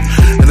heathen.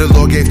 And the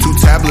Lord gave 2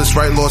 tablets,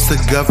 right laws to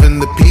govern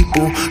the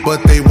people.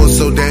 But they were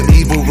so damn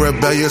evil,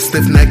 rebellious,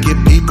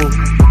 stiff-necked people.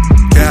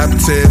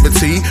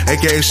 Captivity,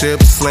 aka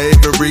ships,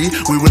 slavery.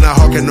 We would not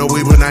hearken, no,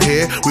 we would not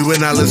hear. We would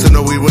not listen,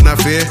 no, we would not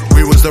fear.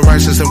 We was the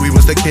righteous and we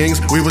was the kings.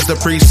 We was the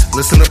priests,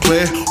 listen to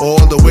clear. All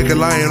the wicked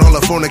lying, all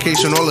the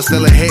fornication, all the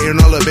stealing,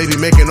 hating, all the baby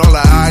making, all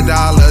the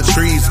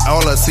idolatries,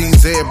 all the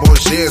Caesar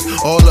bullshits,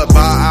 all the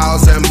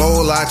Baals and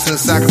Molochs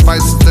and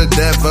sacrifices to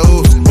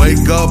devils.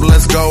 Wake up,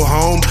 let's go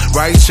home.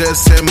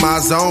 Righteous in my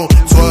zone.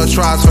 12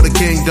 tribes for the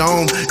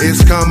kingdom.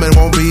 It's coming,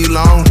 won't be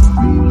long.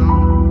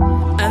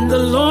 And the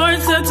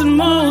Lord said to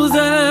Moses,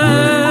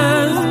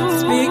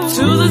 speak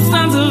to the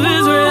sons of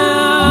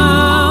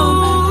Israel,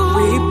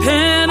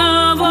 repent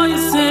of all your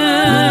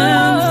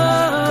sins,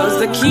 cause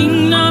the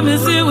kingdom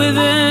is here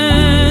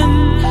within.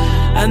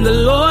 And the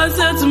Lord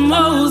said to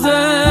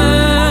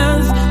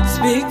Moses,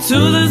 speak to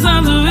the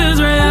sons of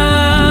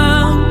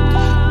Israel,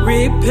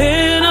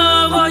 repent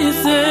of all your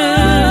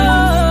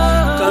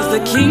sins, cause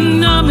the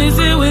kingdom is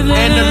here within.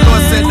 And the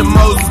Lord said to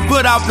Moses,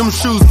 put off them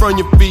shoes from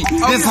your feet.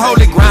 This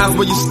holy ground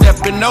where you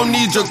stepping, don't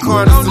need your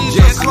corner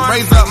suggestion.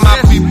 Raise up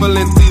my people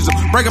and teach them.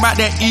 Bring about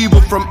that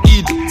evil from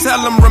Egypt. Tell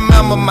them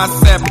remember my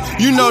Sabbath.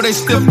 You know they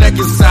stiff-necked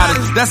inside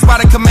it. That's why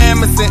the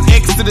commandments in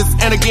Exodus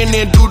and again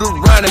in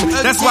Deuteronomy.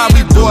 That's why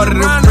we border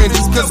the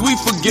fringes, cause we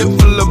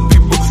forgetful of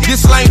people.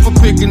 This lane for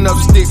picking up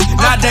sticks.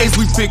 Nowadays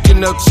we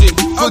picking up chicks.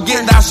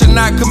 Forget thou should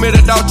not commit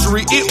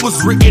adultery. It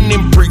was written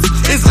in bricks.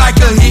 It's like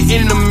a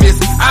hit in the miss.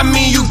 I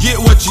mean you get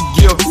what you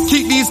give.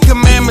 Keep these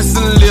commandments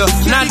and live.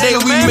 Nowadays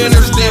we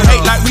minister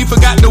hate like we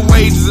forgot the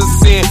wages of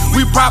sin.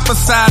 We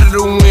prophesy to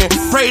the wind.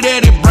 Pray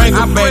that it bring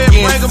them back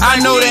in. I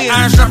know that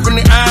iron sharpen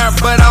the iron,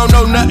 but I don't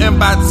know nothing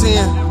about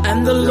 10.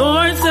 And the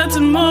Lord said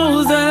to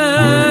Moses,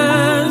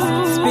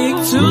 speak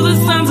to the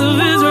sons of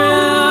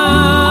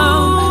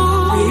Israel,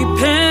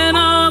 repent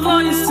of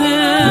all your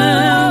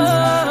sins,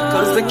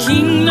 cause the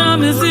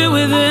kingdom is here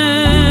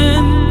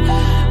within.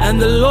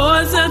 And the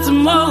Lord said to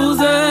Moses,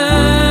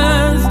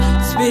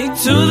 speak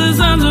to the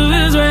sons of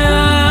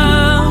Israel,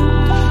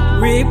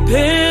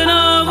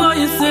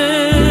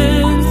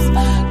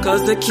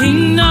 the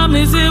kingdom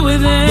is here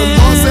within. The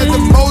Lord said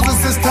to Moses,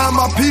 it's time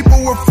my people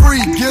were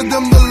free. Give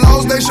them the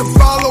laws they should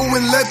follow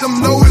and let them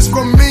know it's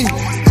from me.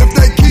 If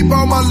they keep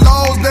all my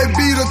laws, they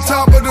be the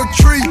top of the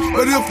tree.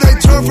 But if they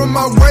turn from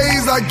my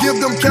ways, I give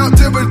them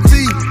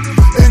captivity.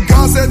 And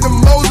God said to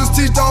Moses,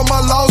 teach all my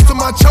laws to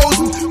my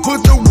chosen.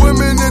 Put the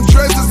women in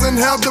dresses and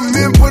have the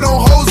men put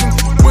on hosen.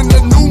 When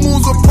the new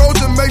moon's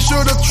approaching, make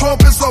sure the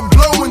trumpets are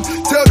blowing.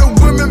 Tell the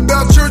women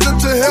about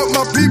children to help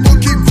my people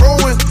keep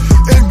growing.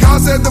 And God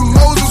said to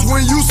Moses,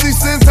 when you see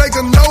sin, take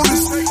a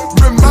notice.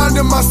 Remind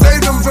them I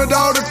saved them from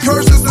all the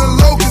curses and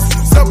locusts.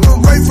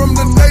 Separate from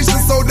the nation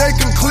so they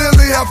can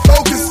clearly have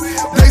focus.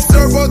 They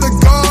serve other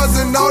gods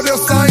and all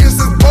their science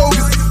is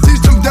bogus.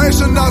 Teach them they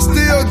should not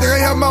steal, they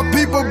have my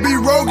people be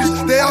roguish.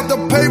 They have to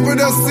pay for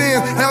their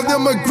sin, have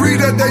them agree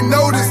that they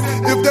notice.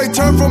 If they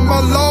turn from my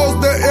laws,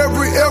 their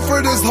every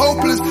effort is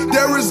hopeless.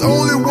 There is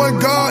only one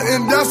God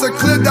and that's a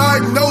clear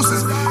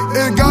diagnosis.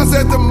 And God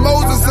said to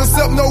Moses,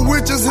 accept no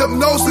witches,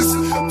 hypnosis.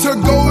 To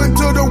go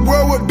into the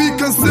world would be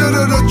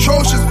considered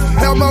atrocious.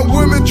 Have my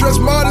women dress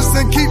modest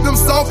and keep them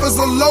soft as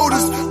a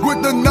lotus.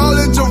 With the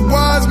knowledge of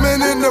wise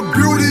men and the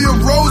beauty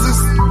of roses.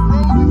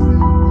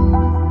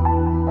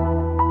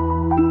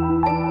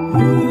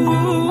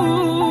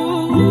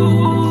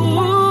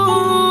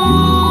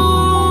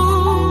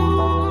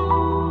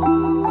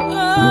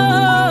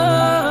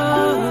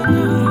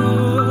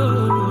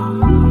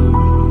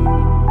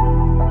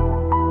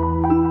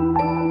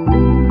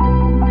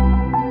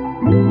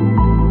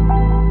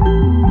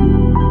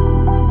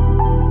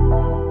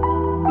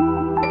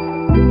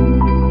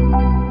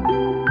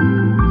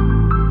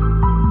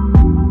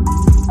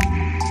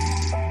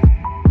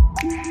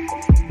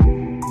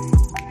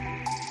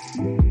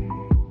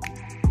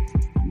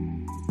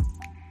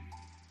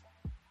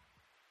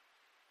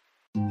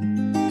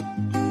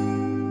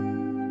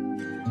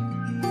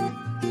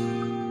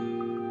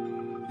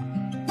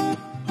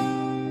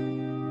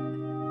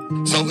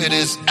 So it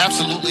is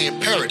absolutely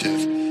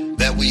imperative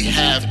that we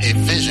have a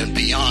vision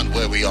beyond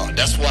where we are.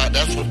 That's what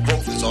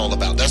growth is all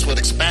about. That's what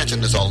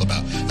expansion is all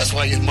about. That's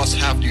why you must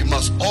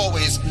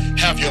always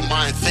have your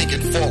mind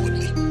thinking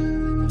forwardly.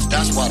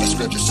 That's why the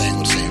scripture's saying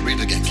what it's saying. Read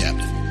it again,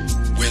 Captain.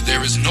 Where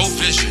there is no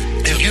vision,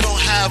 if you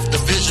don't have the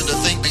vision to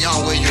think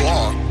beyond where you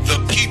are, the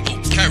people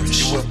perish.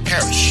 You will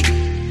perish.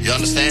 You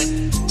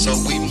understand? So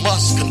we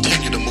must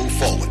continue to move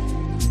forward.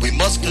 We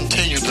must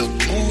continue to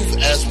move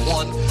as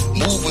one,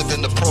 move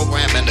within the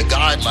program and the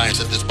guidelines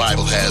that this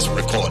Bible has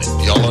recorded.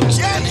 Y'all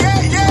understand?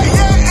 Yeah.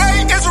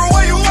 Hey, Israel,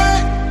 where you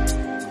at?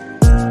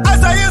 I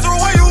say,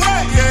 Israel, where you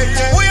at?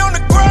 Yeah. We on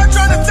the ground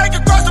trying to take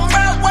across the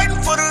map,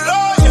 waiting for the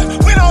Lord. Yeah.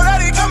 We know that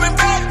he coming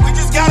back. We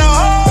just gotta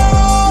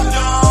hold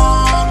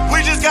on. We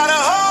just gotta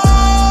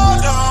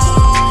hold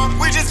on.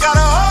 We just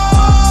gotta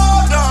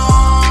hold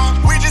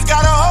on. We just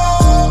gotta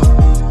hold.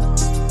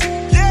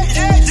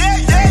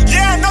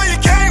 Yeah. I know you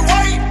can't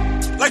wait.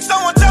 Like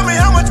someone tell me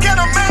how much can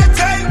a man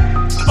take?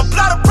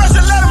 Apply the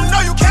pressure, let them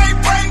know you can't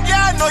break.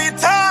 Yeah, I know you're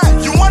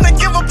tired. You wanna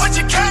give up, but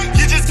you can't.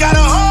 You just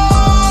gotta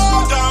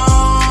hold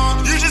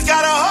on. You just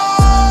gotta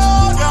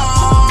hold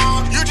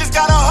on. You just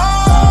gotta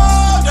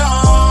hold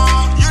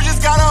on. You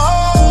just gotta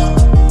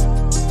hold.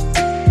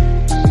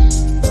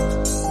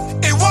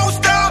 It won't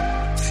stop.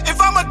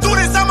 If I'ma do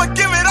this, I'ma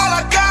give it all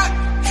I got.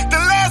 The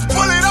last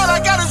bullet, all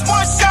I got is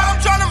one shot. I'm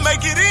trying to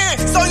make it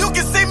in, so you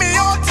can see me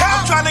on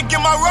top. I'm trying to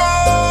get my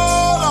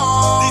roll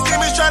on. These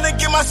demons trying to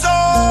get my soul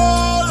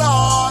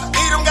on.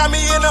 Edom got me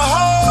in the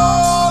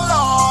hole,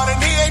 Lord, and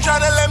he ain't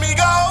trying to let me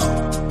go.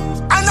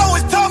 I know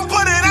it's tough,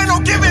 but it ain't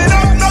no giving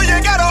up. No, you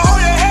gotta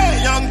hold your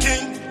head, young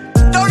king.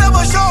 Don't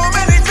ever show him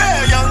any fear,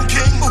 young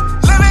king.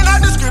 Living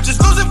out the scriptures,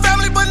 losing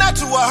family, but not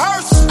to a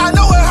hearse. I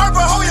know it hurt,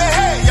 but hold your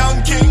head,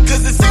 young king.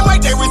 Cause it seems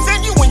like they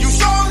resent you when you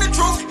show them the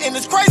truth. And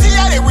it's crazy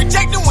how they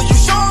reject you when you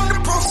show them the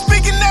proof.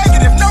 Speaking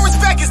negative, no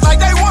respect, it's like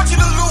they want you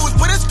to lose.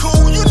 But it's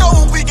cool, you know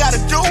what we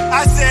gotta do.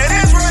 I said,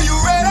 Israel, you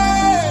ready?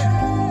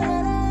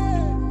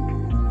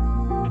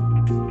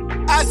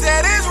 I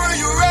said, Israel,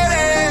 you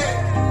ready?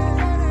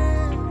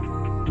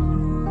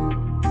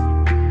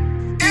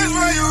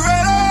 Israel, you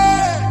ready?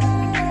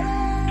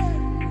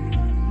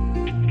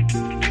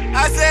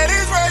 I said,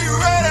 Israel, you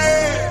ready?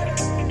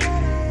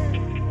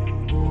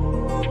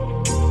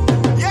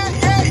 Yeah.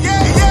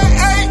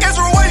 Hey,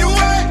 Israel, where you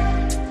at?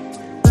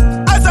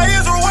 I say,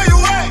 Israel, where you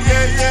at?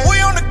 Yeah. We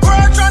on the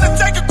ground trying to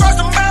take across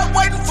the map,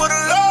 waiting for the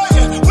Lord.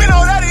 Yeah. We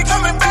know that he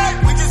coming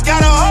back. We just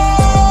gotta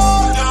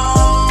hold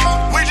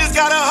on. We just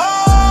gotta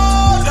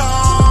hold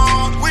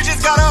on. We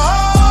just gotta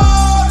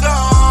hold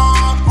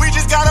on. We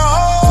just gotta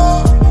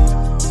hold.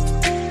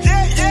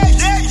 Yeah.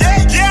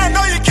 I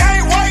know you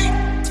can't wait.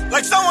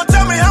 Like someone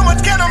tell me how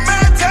much can a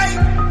man take?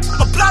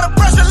 Apply the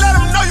pressure, let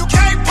them know you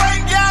can't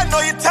break. Yeah, I know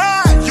you're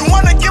tired. You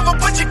wanna give up,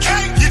 but you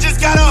can't. You just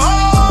gotta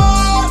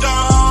hold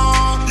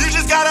on. You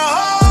just gotta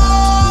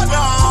hold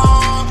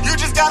on. You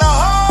just gotta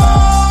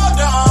hold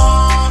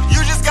on.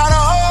 You just gotta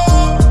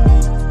hold.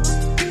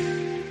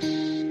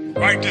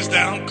 Write this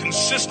down.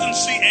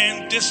 Consistency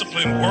and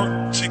discipline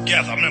work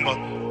together. I remember,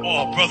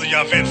 Brother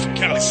Yavin from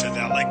Cali said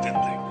that. I like that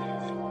thing.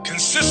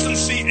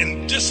 consistency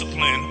and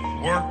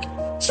discipline work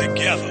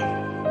together.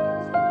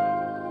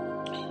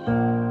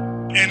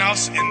 And I'll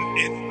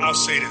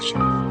say this.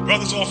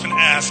 Brothers often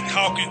ask,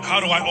 how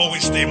do I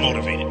always stay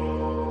motivated?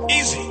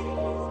 Easy.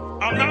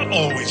 I'm not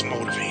always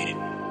motivated,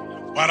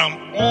 but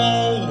I'm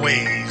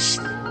always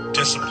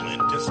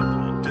disciplined.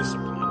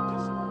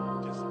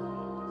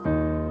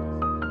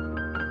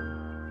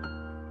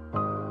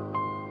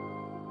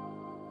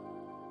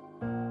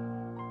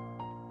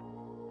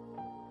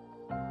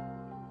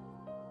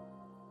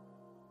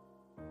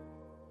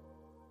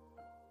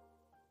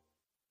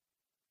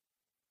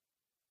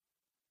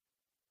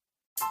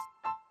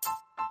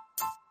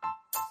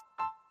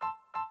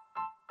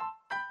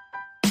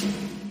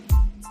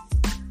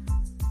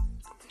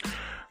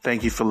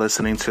 Thank you for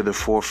listening to the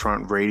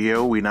Forefront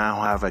Radio. We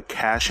now have a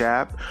Cash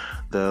App.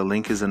 The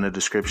link is in the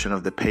description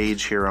of the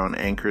page here on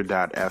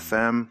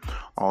Anchor.fm,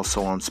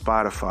 also on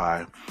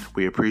Spotify.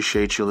 We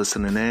appreciate you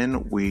listening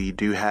in. We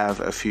do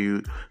have a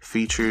few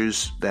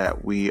features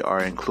that we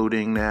are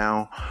including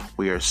now.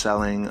 We are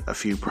selling a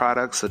few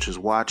products such as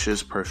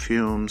watches,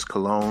 perfumes,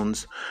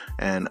 colognes,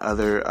 and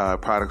other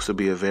products will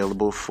be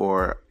available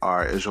for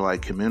our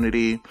Israelite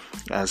community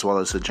as well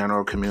as the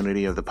general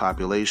community of the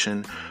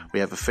population.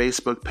 We have a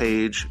Facebook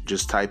page.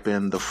 Just type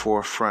in the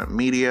Forefront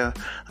Media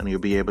and you'll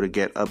be able to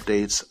get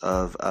updates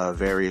of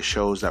various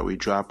shows that we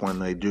drop when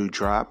they do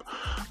drop.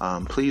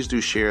 Please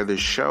do share this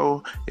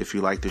show if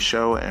you like the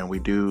show, and we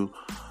do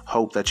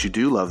hope that you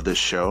do love this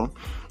show.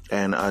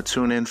 And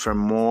tune in for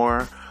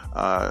more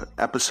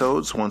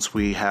episodes once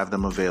we have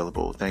them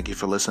available. Thank you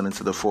for listening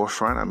to The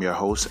Forefront. I'm your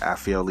host,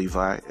 Afiel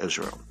Levi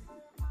Israel.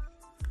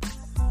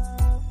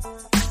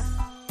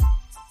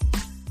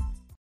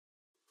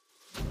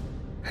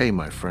 Hey,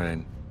 my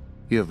friend.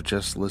 You have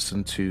just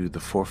listened to The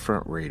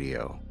Forefront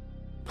Radio.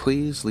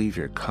 Please leave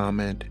your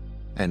comment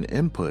and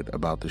input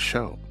about the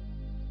show,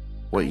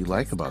 what you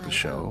like about the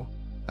show,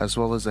 as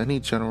well as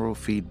any general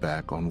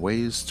feedback on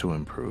ways to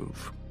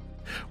improve.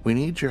 We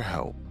need your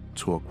help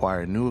to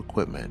acquire new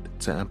equipment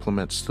to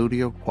implement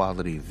studio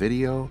quality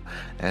video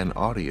and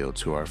audio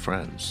to our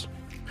friends.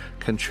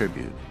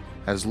 Contribute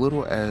as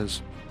little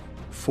as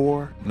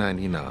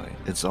 $4.99.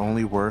 It's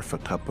only worth a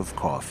cup of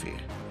coffee.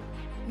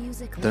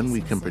 Then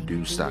we can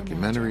produce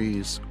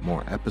documentaries,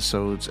 more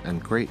episodes,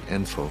 and great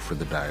info for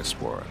the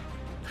diaspora.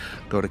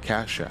 Go to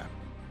Cash App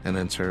and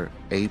enter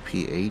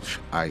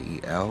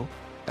APHIELLEVI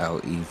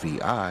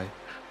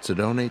to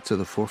donate to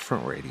the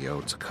Forefront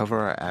Radio to cover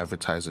our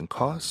advertising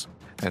costs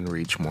and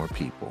reach more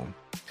people.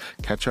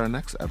 Catch our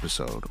next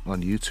episode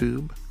on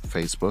YouTube,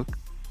 Facebook,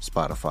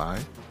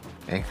 Spotify,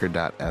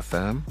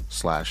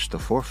 Anchor.fm/The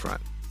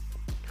Forefront.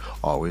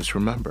 Always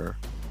remember,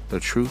 the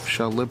truth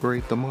shall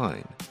liberate the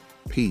mind.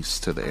 Peace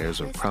to the heirs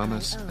of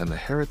promise and the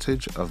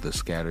heritage of the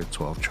scattered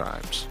 12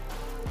 tribes.